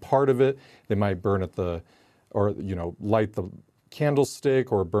doing part of it. They might burn at light the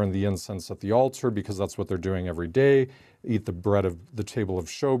candlestick or burn the incense at the altar, because that's what they're doing every day. Eat the bread of the table of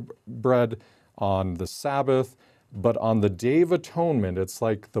showbread on the Sabbath. But on the Day of Atonement, it's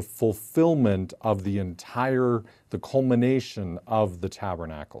like the fulfillment of the culmination of the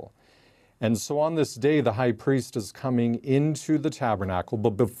tabernacle. And so on this day, the high priest is coming into the tabernacle,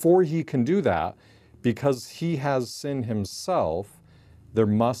 but before he can do that, because he has sin himself, there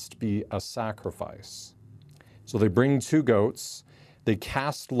must be a sacrifice. So they bring 2 goats, they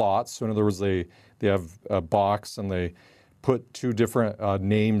cast lots. So in other words, they have a box and they put 2 different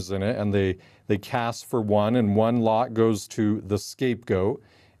names in it, and they cast for one, and one lot goes to the scapegoat,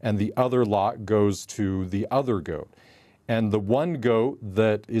 and the other lot goes to the other goat. And the one goat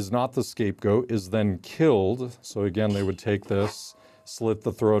that is not the scapegoat is then killed. So again, they would take this, slit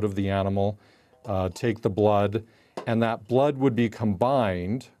the throat of the animal, take the blood, and that blood would be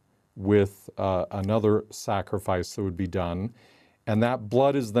combined with another sacrifice that would be done. And that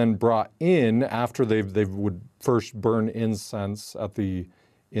blood is then brought in after they would first burn incense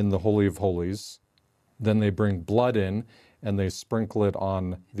in the Holy of Holies. Then they bring blood in and they sprinkle it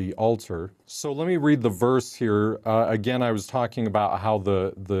on the altar. So let me read the verse here. Again, I was talking about how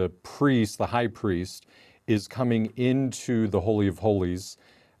the priest, the high priest, is coming into the Holy of Holies.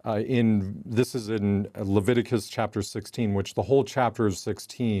 This is in Leviticus chapter 16, which the whole chapter of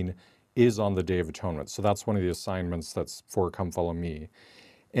 16 is on the Day of Atonement. So that's one of the assignments that's for Come Follow Me.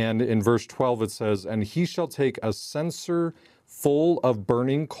 And in verse 12 it says, "And he shall take a censer full of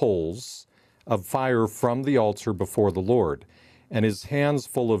burning coals of fire from the altar before the Lord, and his hands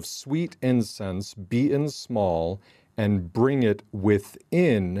full of sweet incense beaten small, and bring it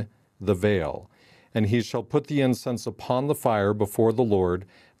within the veil. And he shall put the incense upon the fire before the Lord,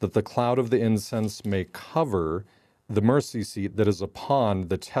 that the cloud of the incense may cover the mercy seat that is upon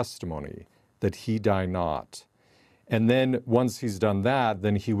the testimony, that he die not." And then once he's done that,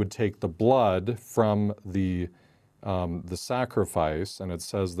 then he would take the blood from the sacrifice, and it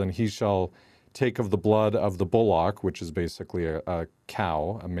says, "Then he shall take of the blood of the bullock," which is basically a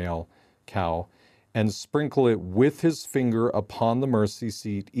cow, a male cow, "and sprinkle it with his finger upon the mercy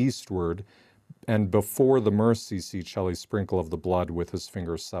seat eastward, and before the mercy seat shall he sprinkle of the blood with his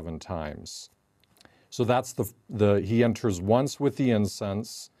finger 7 times." So that's he enters once with the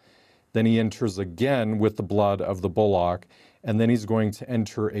incense, then he enters again with the blood of the bullock, and then he's going to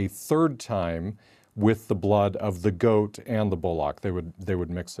enter a 3rd time with the blood of the goat and the bullock. They would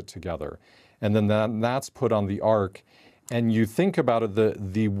mix it together. And then that's put on the ark. And you think about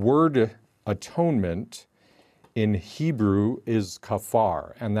it, the word atonement in Hebrew is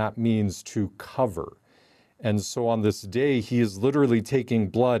kafar, and that means to cover. And so on this day, he is literally taking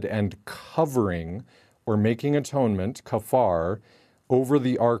blood and covering or making atonement, kafar, over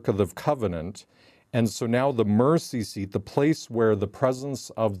the Ark of the Covenant. And so now the mercy seat, the place where the presence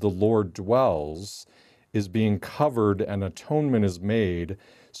of the Lord dwells, is being covered, and atonement is made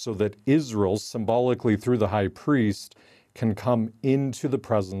so that Israel, symbolically through the high priest, can come into the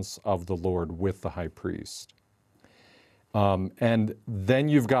presence of the Lord with the high priest. And then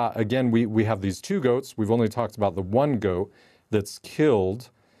you've got, again, we have these 2 goats. We've only talked about the one goat that's killed,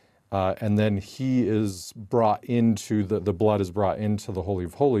 and then he is brought into, the blood is brought into the Holy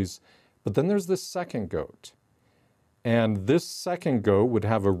of Holies. But then there's this second goat. And this second goat would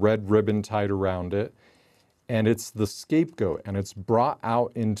have a red ribbon tied around it, and it's the scapegoat, and it's brought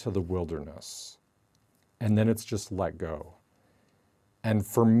out into the wilderness. And then it's just let go. And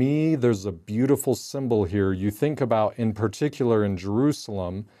for me, there's a beautiful symbol here. You think about, in particular in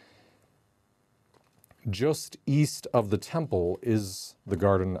Jerusalem, just east of the temple is the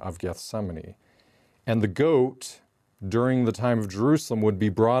Garden of Gethsemane. And the goat, during the time of Jerusalem, would be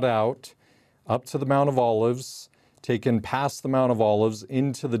brought out up to the Mount of Olives, taken past the Mount of Olives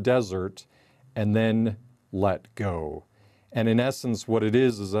into the desert, and then let go. And in essence, what it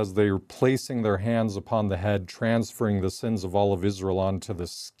is as they're placing their hands upon the head, transferring the sins of all of Israel onto the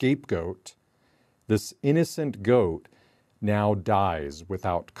scapegoat, this innocent goat now dies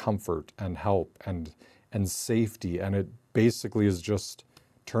without comfort and help and safety. And it basically is just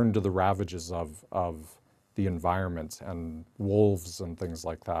turned to the ravages of the environment and wolves and things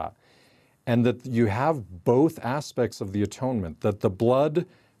like that. And that you have both aspects of the atonement, that the blood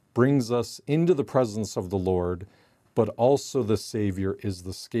brings us into the presence of the Lord, but also the Savior is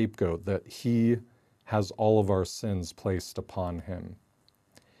the scapegoat, that he has all of our sins placed upon him.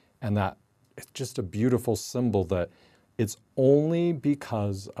 And that it's just a beautiful symbol that it's only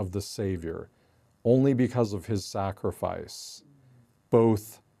because of the Savior, only because of his sacrifice,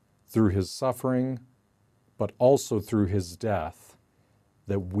 both through his suffering, but also through his death,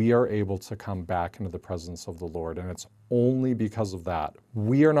 that we are able to come back into the presence of the Lord. And it's only because of that.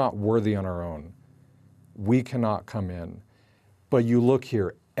 We are not worthy on our own. We cannot come in. But you look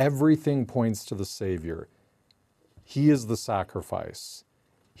here, everything points to the Savior. He is the sacrifice.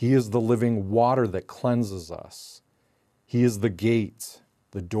 He is the living water that cleanses us. He is the gate,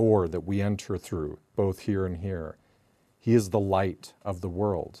 the door that we enter through, both here and here. He is the light of the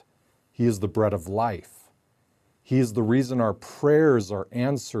world. He is the bread of life. He is the reason our prayers are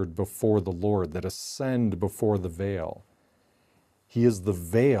answered before the Lord, that ascend before the veil. He is the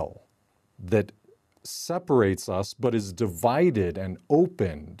veil that separates us, but is divided and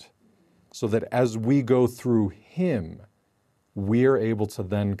opened, so that as we go through him, we are able to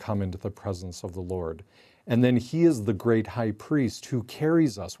then come into the presence of the Lord. And then he is the great high priest who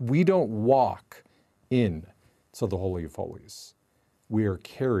carries us. We don't walk in to the Holy of Holies. We are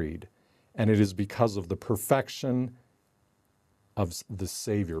carried, and it is because of the perfection of the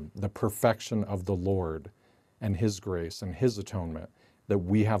Savior, the perfection of the Lord and his grace and his atonement, that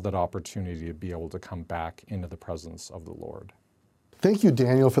we have that opportunity to be able to come back into the presence of the Lord. Thank you,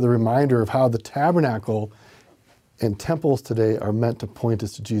 Daniel, for the reminder of how the tabernacle and temples today are meant to point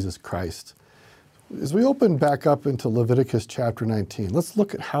us to Jesus Christ. As we open back up into Leviticus chapter 19, let's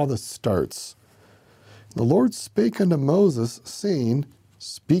look at how this starts. The Lord spake unto Moses, saying,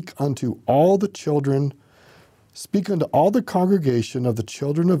 speak unto all the congregation of the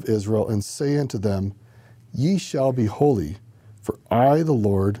children of Israel, and say unto them, ye shall be holy, for I, the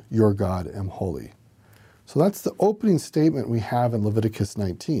Lord your God, am holy. So that's the opening statement we have in Leviticus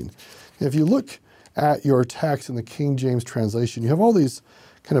 19. And if you look at your text in the King James translation, you have all these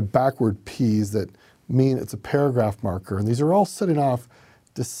kind of backward P's that mean it's a paragraph marker, and these are all setting off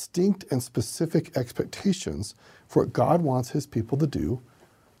distinct and specific expectations for what God wants his people to do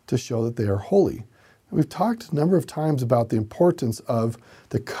to show that they are holy. And we've talked a number of times about the importance of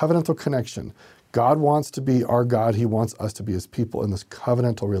the covenantal connection. God wants to be our God. He wants us to be his people in this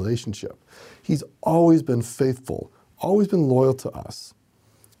covenantal relationship. He's always been faithful, always been loyal to us.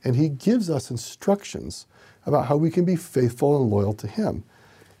 And he gives us instructions about how we can be faithful and loyal to him.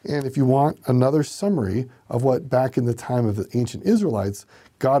 And if you want another summary of what back in the time of the ancient Israelites,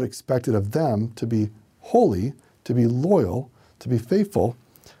 God expected of them to be holy, to be loyal, to be faithful,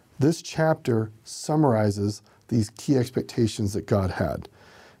 this chapter summarizes these key expectations that God had.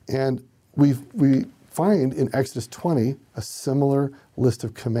 And we find in Exodus 20 a similar list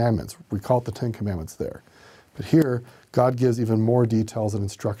of commandments. We call it the 10 Commandments there. But here, God gives even more details and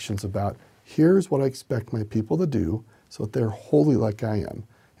instructions about, here's what I expect my people to do so that they're holy like I am.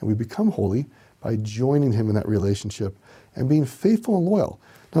 And we become holy by joining him in that relationship and being faithful and loyal.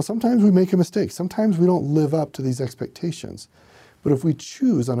 Now, sometimes we make a mistake. Sometimes we don't live up to these expectations. But if we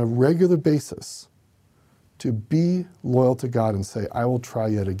choose on a regular basis to be loyal to God and say, I will try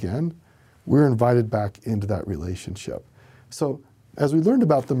yet again, we're invited back into that relationship. So as we learned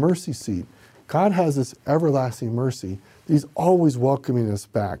about the mercy seat, God has this everlasting mercy. He's always welcoming us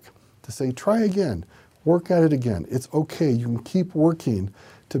back to say, try again, work at it again. It's okay. You can keep working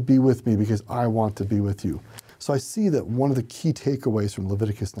to be with me because I want to be with you. So I see that one of the key takeaways from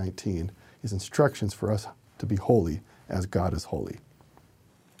Leviticus 19 is instructions for us to be holy as God is holy.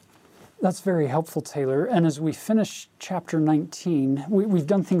 That's very helpful, Taylor. And as we finish chapter 19, we've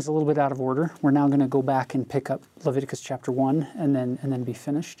done things a little bit out of order. We're now going to go back and pick up Leviticus chapter 1 and then be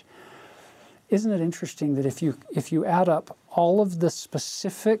finished. Isn't it interesting that if you add up all of the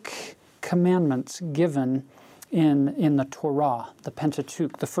specific commandments given in the Torah, the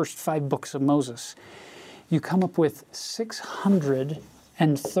Pentateuch, the first 5 books of Moses, you come up with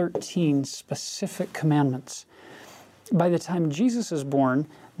 613 specific commandments. By the time Jesus is born,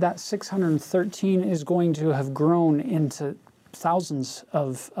 that 613 is going to have grown into thousands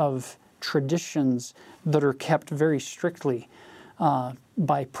of traditions that are kept very strictly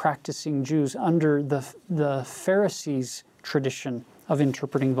by practicing Jews under the Pharisees' tradition of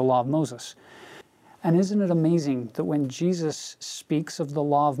interpreting the law of Moses. And isn't it amazing that when Jesus speaks of the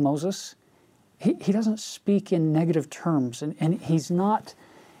law of Moses, he doesn't speak in negative terms, and he's not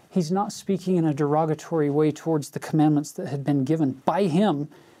speaking in a derogatory way towards the commandments that had been given by him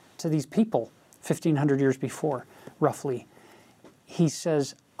to these people 1,500 years before, roughly. He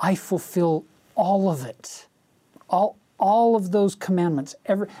says, I fulfill all of it. All of those commandments,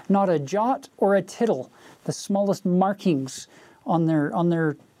 not a jot or a tittle, the smallest markings on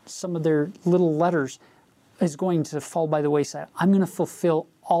their some of their little letters is going to fall by the wayside. I'm going to fulfill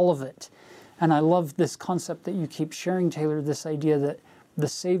all of it. And I love this concept that you keep sharing, Taylor, this idea that the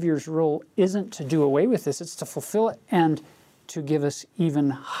Savior's role isn't to do away with this, it's to fulfill it and to give us even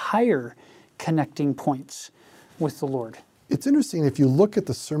higher connecting points with the Lord. It's interesting, if you look at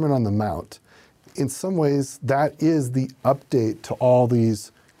the Sermon on the Mount, in some ways that is the update to all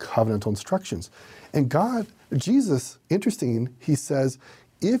these covenantal instructions. And God, Jesus, interesting, he says,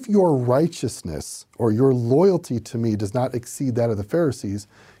 if your righteousness or your loyalty to me does not exceed that of the Pharisees,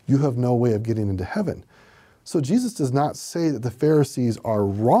 you have no way of getting into heaven. So Jesus does not say that the Pharisees are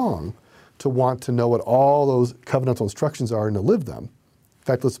wrong to want to know what all those covenantal instructions are and to live them. In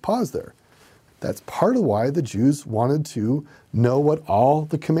fact, let's pause there. That's part of why the Jews wanted to know what all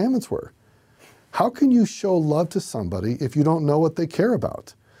the commandments were. How can you show love to somebody if you don't know what they care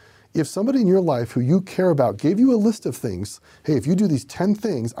about? If somebody in your life who you care about gave you a list of things, hey, if you do these 10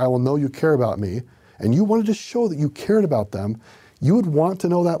 things, I will know you care about me, and you wanted to show that you cared about them, you would want to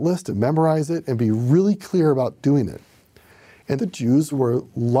know that list and memorize it and be really clear about doing it. And the Jews were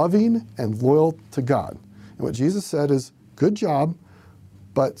loving and loyal to God. And what Jesus said is, good job,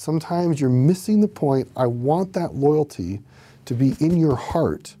 but sometimes you're missing the point. I want that loyalty to be in your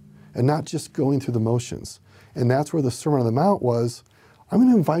heart and not just going through the motions. And that's where the Sermon on the Mount was, I'm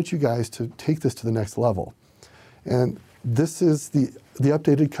going to invite you guys to take this to the next level. And this is the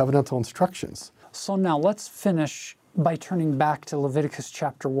updated covenantal instructions. So now let's finish by turning back to Leviticus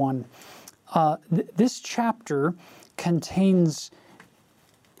chapter 1. This chapter contains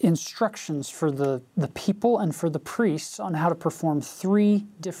instructions for the people and for the priests on how to perform 3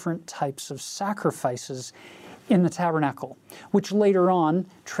 different types of sacrifices in the tabernacle, which later on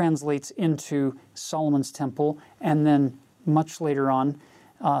translates into Solomon's temple, and then much later on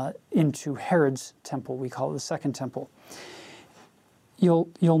into Herod's temple. We call it the Second Temple. You'll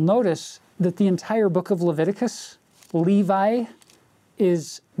notice that the entire book of Leviticus, Levi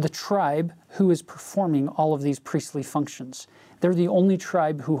is the tribe who is performing all of these priestly functions. They're the only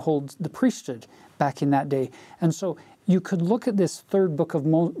tribe who holds the priesthood back in that day. And so you could look at this third book of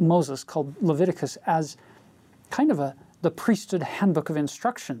Moses called Leviticus as kind of the priesthood handbook of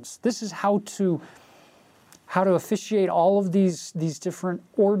instructions. This is how to officiate all of these different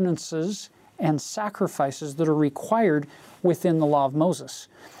ordinances and sacrifices that are required within the law of Moses.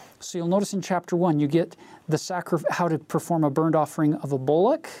 So you'll notice in chapter 1, you get how to perform a burnt offering of a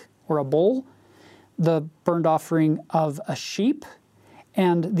bullock or a bull, the burnt offering of a sheep,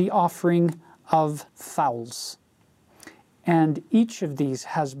 and the offering of fowls. And each of these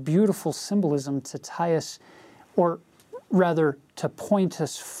has beautiful symbolism to tie us, or rather to point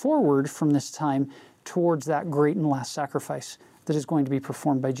us forward from this time towards that great and last sacrifice that is going to be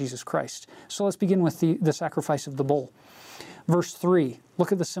performed by Jesus Christ. So let's begin with the sacrifice of the bull. Verse 3,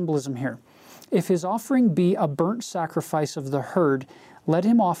 look at the symbolism here. If his offering be a burnt sacrifice of the herd, let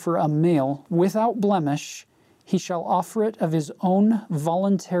him offer a male without blemish. He shall offer it of his own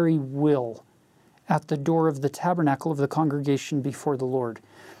voluntary will at the door of the tabernacle of the congregation before the Lord.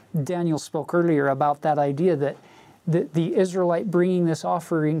 Daniel spoke earlier about that idea that the Israelite bringing this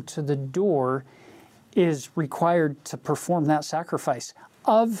offering to the door is required to perform that sacrifice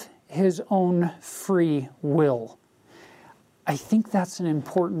of his own free will. I think that's an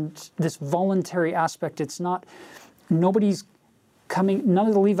important, this voluntary aspect. It's not, nobody's coming, none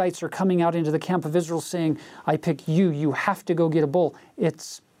of the Levites are coming out into the camp of Israel saying, I pick you, you have to go get a bull.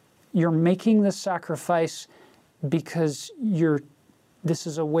 It's, you're making the sacrifice because this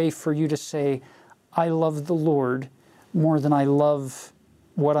is a way for you to say, I love the Lord more than I love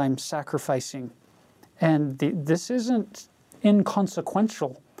what I'm sacrificing. And this isn't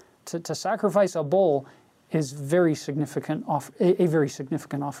inconsequential. To sacrifice a bull is very significant, a very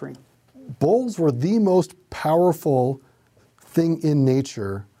significant offering. Bulls were the most powerful thing in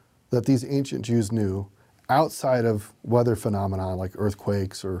nature that these ancient Jews knew outside of weather phenomena like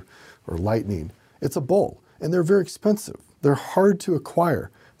earthquakes or lightning. It's a bull, and they're very expensive. They're hard to acquire.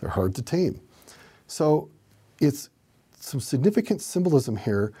 They're hard to tame. So it's some significant symbolism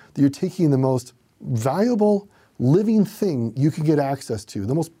here that you're taking the most valuable living thing you can get access to,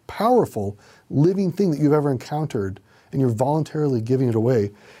 the most powerful living thing that you've ever encountered, and you're voluntarily giving it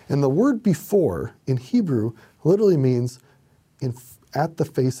away. And the word before in Hebrew literally means at the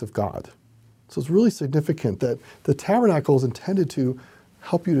face of God. So it's really significant that the tabernacle is intended to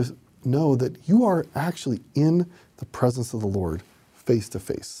help you to know that you are actually in the presence of the Lord face to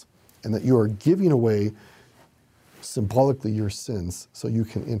face, and that you are giving away symbolically your sins so you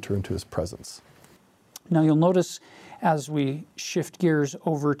can enter into his presence. Now you'll notice as we shift gears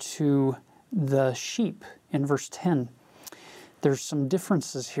over to the sheep in verse 10, there's some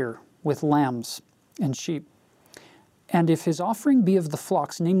differences here with lambs and sheep. And if his offering be of the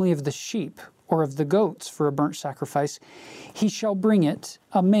flocks, namely of the sheep, or of the goats for a burnt sacrifice, he shall bring it,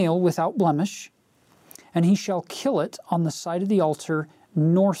 a male without blemish, and he shall kill it on the side of the altar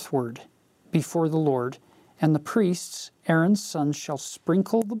northward before the Lord. And the priests, Aaron's sons, shall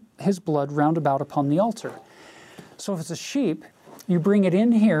sprinkle his blood round about upon the altar. So if it's a sheep, you bring it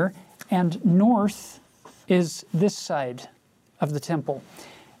in here, and north is this side of the temple.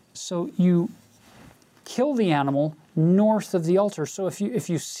 So you kill the animal north of the altar. So if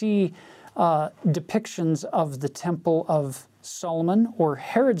you see depictions of the temple of Solomon or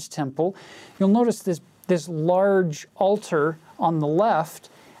Herod's temple, you'll notice this large altar on the left,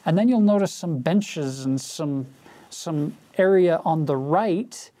 and then you'll notice some benches and some area on the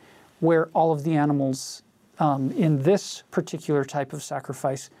right where all of the animals in this particular type of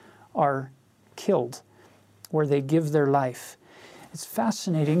sacrifice are killed, where they give their life. It's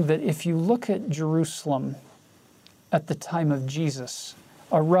fascinating that if you look at Jerusalem at the time of Jesus,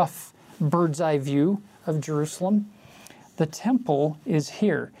 a rough bird's eye view of Jerusalem, the temple is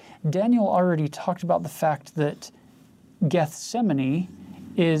here. Daniel already talked about the fact that Gethsemane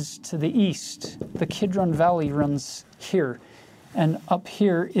is to the east. The Kidron Valley runs here, and up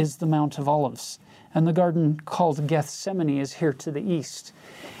here is the Mount of Olives. And the garden called Gethsemane is here to the east.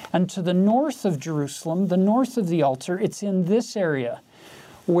 And to the north of Jerusalem, the north of the altar, it's in this area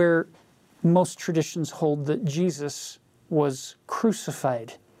where most traditions hold that Jesus was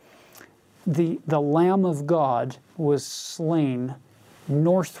crucified. The Lamb of God was slain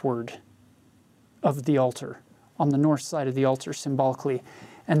northward of the altar, on the north side of the altar symbolically.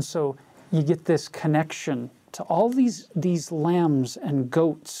 And so you get this connection to all these lambs and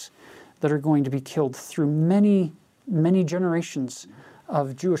goats that are going to be killed through many, many generations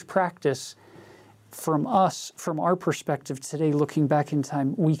of Jewish practice. From our perspective today, looking back in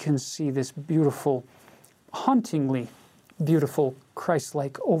time, we can see this beautiful, hauntingly beautiful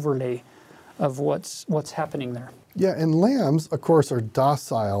Christ-like overlay of what's happening there. Yeah, and lambs, of course, are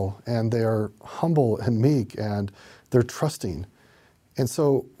docile, and they are humble and meek, and they're trusting. And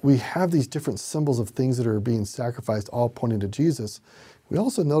so we have these different symbols of things that are being sacrificed, all pointing to Jesus. We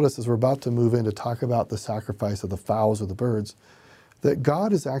also notice, as we're about to move in to talk about the sacrifice of the fowls or the birds, that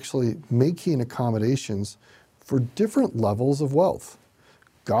God is actually making accommodations for different levels of wealth.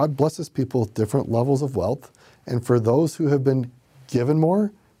 God blesses people with different levels of wealth, and for those who have been given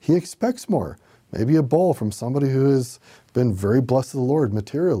more, he expects more. Maybe a bull from somebody who has been very blessed of the Lord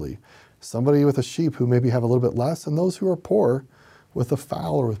materially, somebody with a sheep who maybe have a little bit less, and those who are poor with a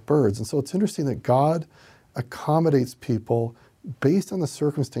fowl or with birds. And so it's interesting that God accommodates people based on the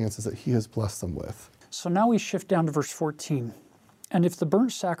circumstances that he has blessed them with. So now we shift down to verse 14. And if the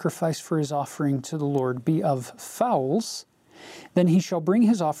burnt sacrifice for his offering to the Lord be of fowls, then he shall bring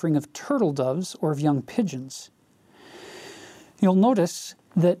his offering of turtle doves or of young pigeons. You'll notice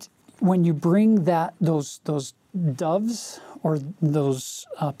that when you bring those doves or those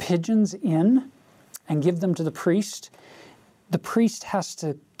pigeons in and give them to the priest has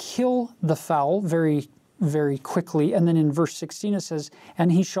to kill the fowl very, very quickly. And then in verse 16 it says,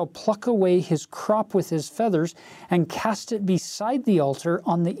 and he shall pluck away his crop with his feathers and cast it beside the altar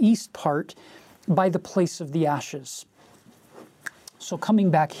on the east part by the place of the ashes. So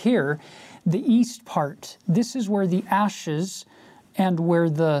coming back here, the east part, this is where the ashes and where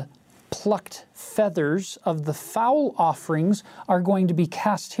the plucked feathers of the fowl offerings are going to be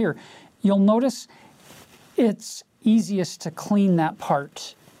cast here. You'll notice it's easiest to clean that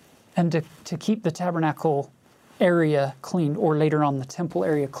part and to keep the tabernacle area clean, or later on the temple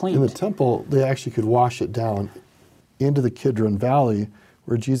area clean. In the temple, they actually could wash it down into the Kidron Valley,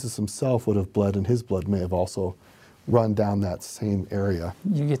 where Jesus himself would have bled, and his blood may have also run down that same area.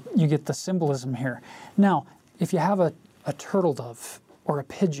 You get the symbolism here. Now, if you have a turtle dove or a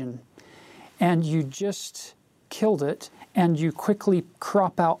pigeon, and you just killed it, and you quickly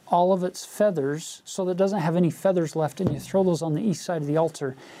crop out all of its feathers so that it doesn't have any feathers left, and you throw those on the east side of the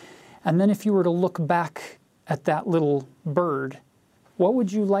altar, and then if you were to look back at that little bird, what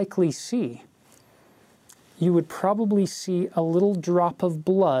would you likely see? You would probably see a little drop of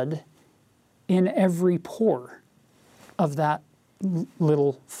blood in every pore of that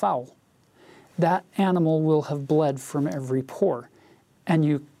little fowl. That animal will have bled from every pore. And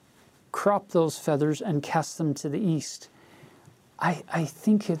you crop those feathers and cast them to the east. I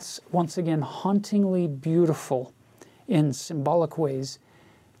think it's, once again, hauntingly beautiful in symbolic ways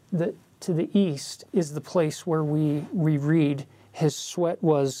that to the east is the place where we read, his sweat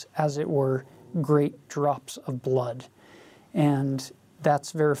was, as it were, great drops of blood. And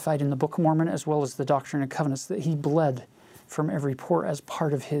that's verified in the Book of Mormon as well as the Doctrine and Covenants, that he bled from every pore as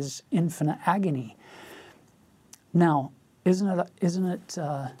part of his infinite agony. Now, isn't it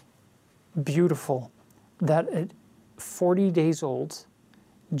beautiful that at 40 days old,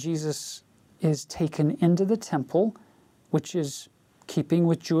 Jesus is taken into the temple, which is keeping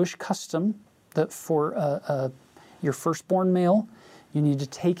with Jewish custom, that for your firstborn male, you need to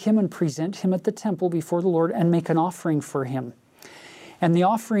take him and present him at the temple before the Lord and make an offering for him. And the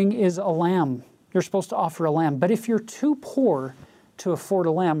offering is a lamb. You're supposed to offer a lamb. But if you're too poor to afford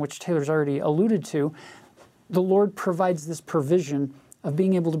a lamb, which Taylor's already alluded to, the Lord provides this provision of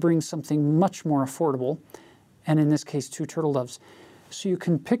being able to bring something much more affordable, and in this case, 2 turtle doves. So you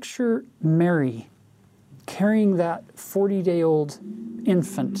can picture Mary carrying that 40-day-old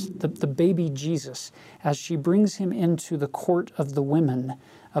infant, the baby Jesus, as she brings him into the court of the women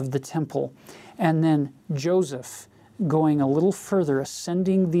of the temple. And then Joseph going a little further,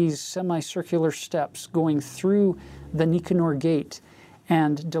 ascending these semicircular steps, going through the Nicanor gate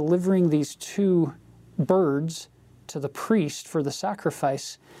and delivering these 2 birds to the priest for the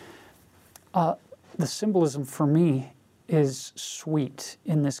sacrifice. The symbolism for me is sweet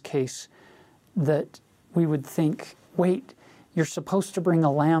in this case, that we would think, wait, you're supposed to bring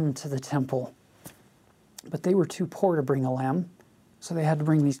a lamb to the temple. But they were too poor to bring a lamb, so they had to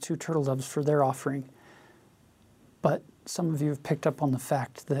bring these 2 turtle doves for their offering. But some of you have picked up on the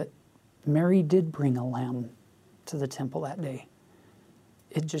fact that Mary did bring a lamb to the temple that day.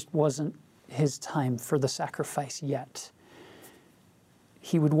 It just wasn't his time for the sacrifice yet.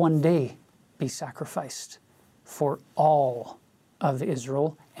 He would one day be sacrificed for all of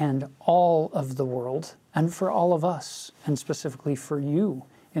Israel and all of the world, and for all of us, and specifically for you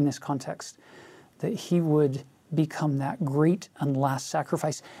in this context, that he would become that great and last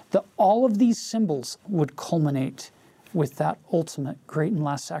sacrifice. That all of these symbols would culminate with that ultimate great and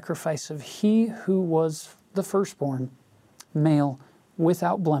last sacrifice of he who was the firstborn, male,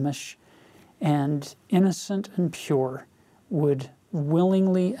 without blemish, and innocent and pure, would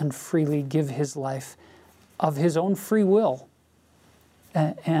willingly and freely give his life of his own free will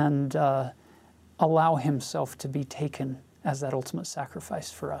and allow himself to be taken as that ultimate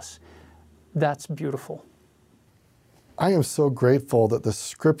sacrifice for us. That's beautiful. I am so grateful that the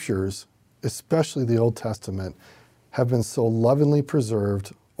scriptures, especially the Old Testament, have been so lovingly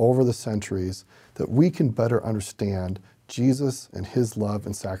preserved over the centuries that we can better understand Jesus and his love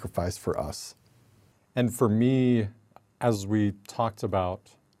and sacrifice for us. And for me, as we talked about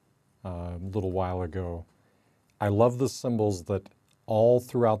a little while ago, I love the symbols that all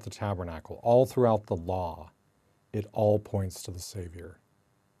throughout the tabernacle, all throughout the law, it all points to the Savior.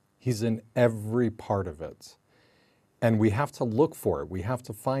 He's in every part of it. And we have to look for it. We have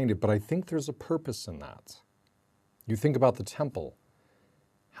to find it. But I think there's a purpose in that. You think about the temple.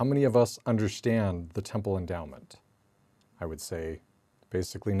 How many of us understand the temple endowment? I would say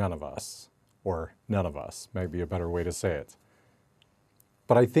basically none of us, or none of us might be a better way to say it.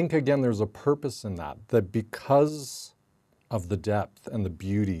 But I think, again, there's a purpose in that, that because of the depth and the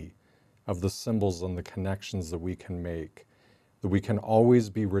beauty of the symbols and the connections that we can make, that we can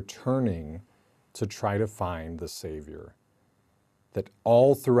always be returning to try to find the Savior. That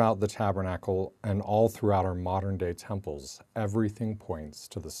all throughout the tabernacle and all throughout our modern day temples, everything points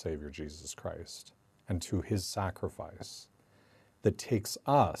to the Savior Jesus Christ and to his sacrifice that takes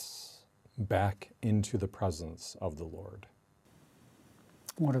us back into the presence of the Lord.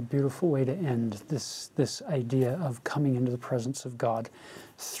 What a beautiful way to end this idea of coming into the presence of God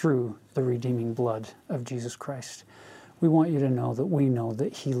through the redeeming blood of Jesus Christ. We want you to know that we know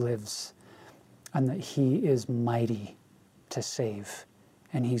that he lives and that he is mighty to save,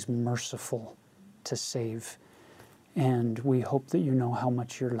 and he's merciful to save. And we hope that you know how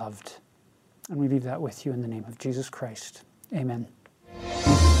much you're loved. And we leave that with you in the name of Jesus Christ. Amen.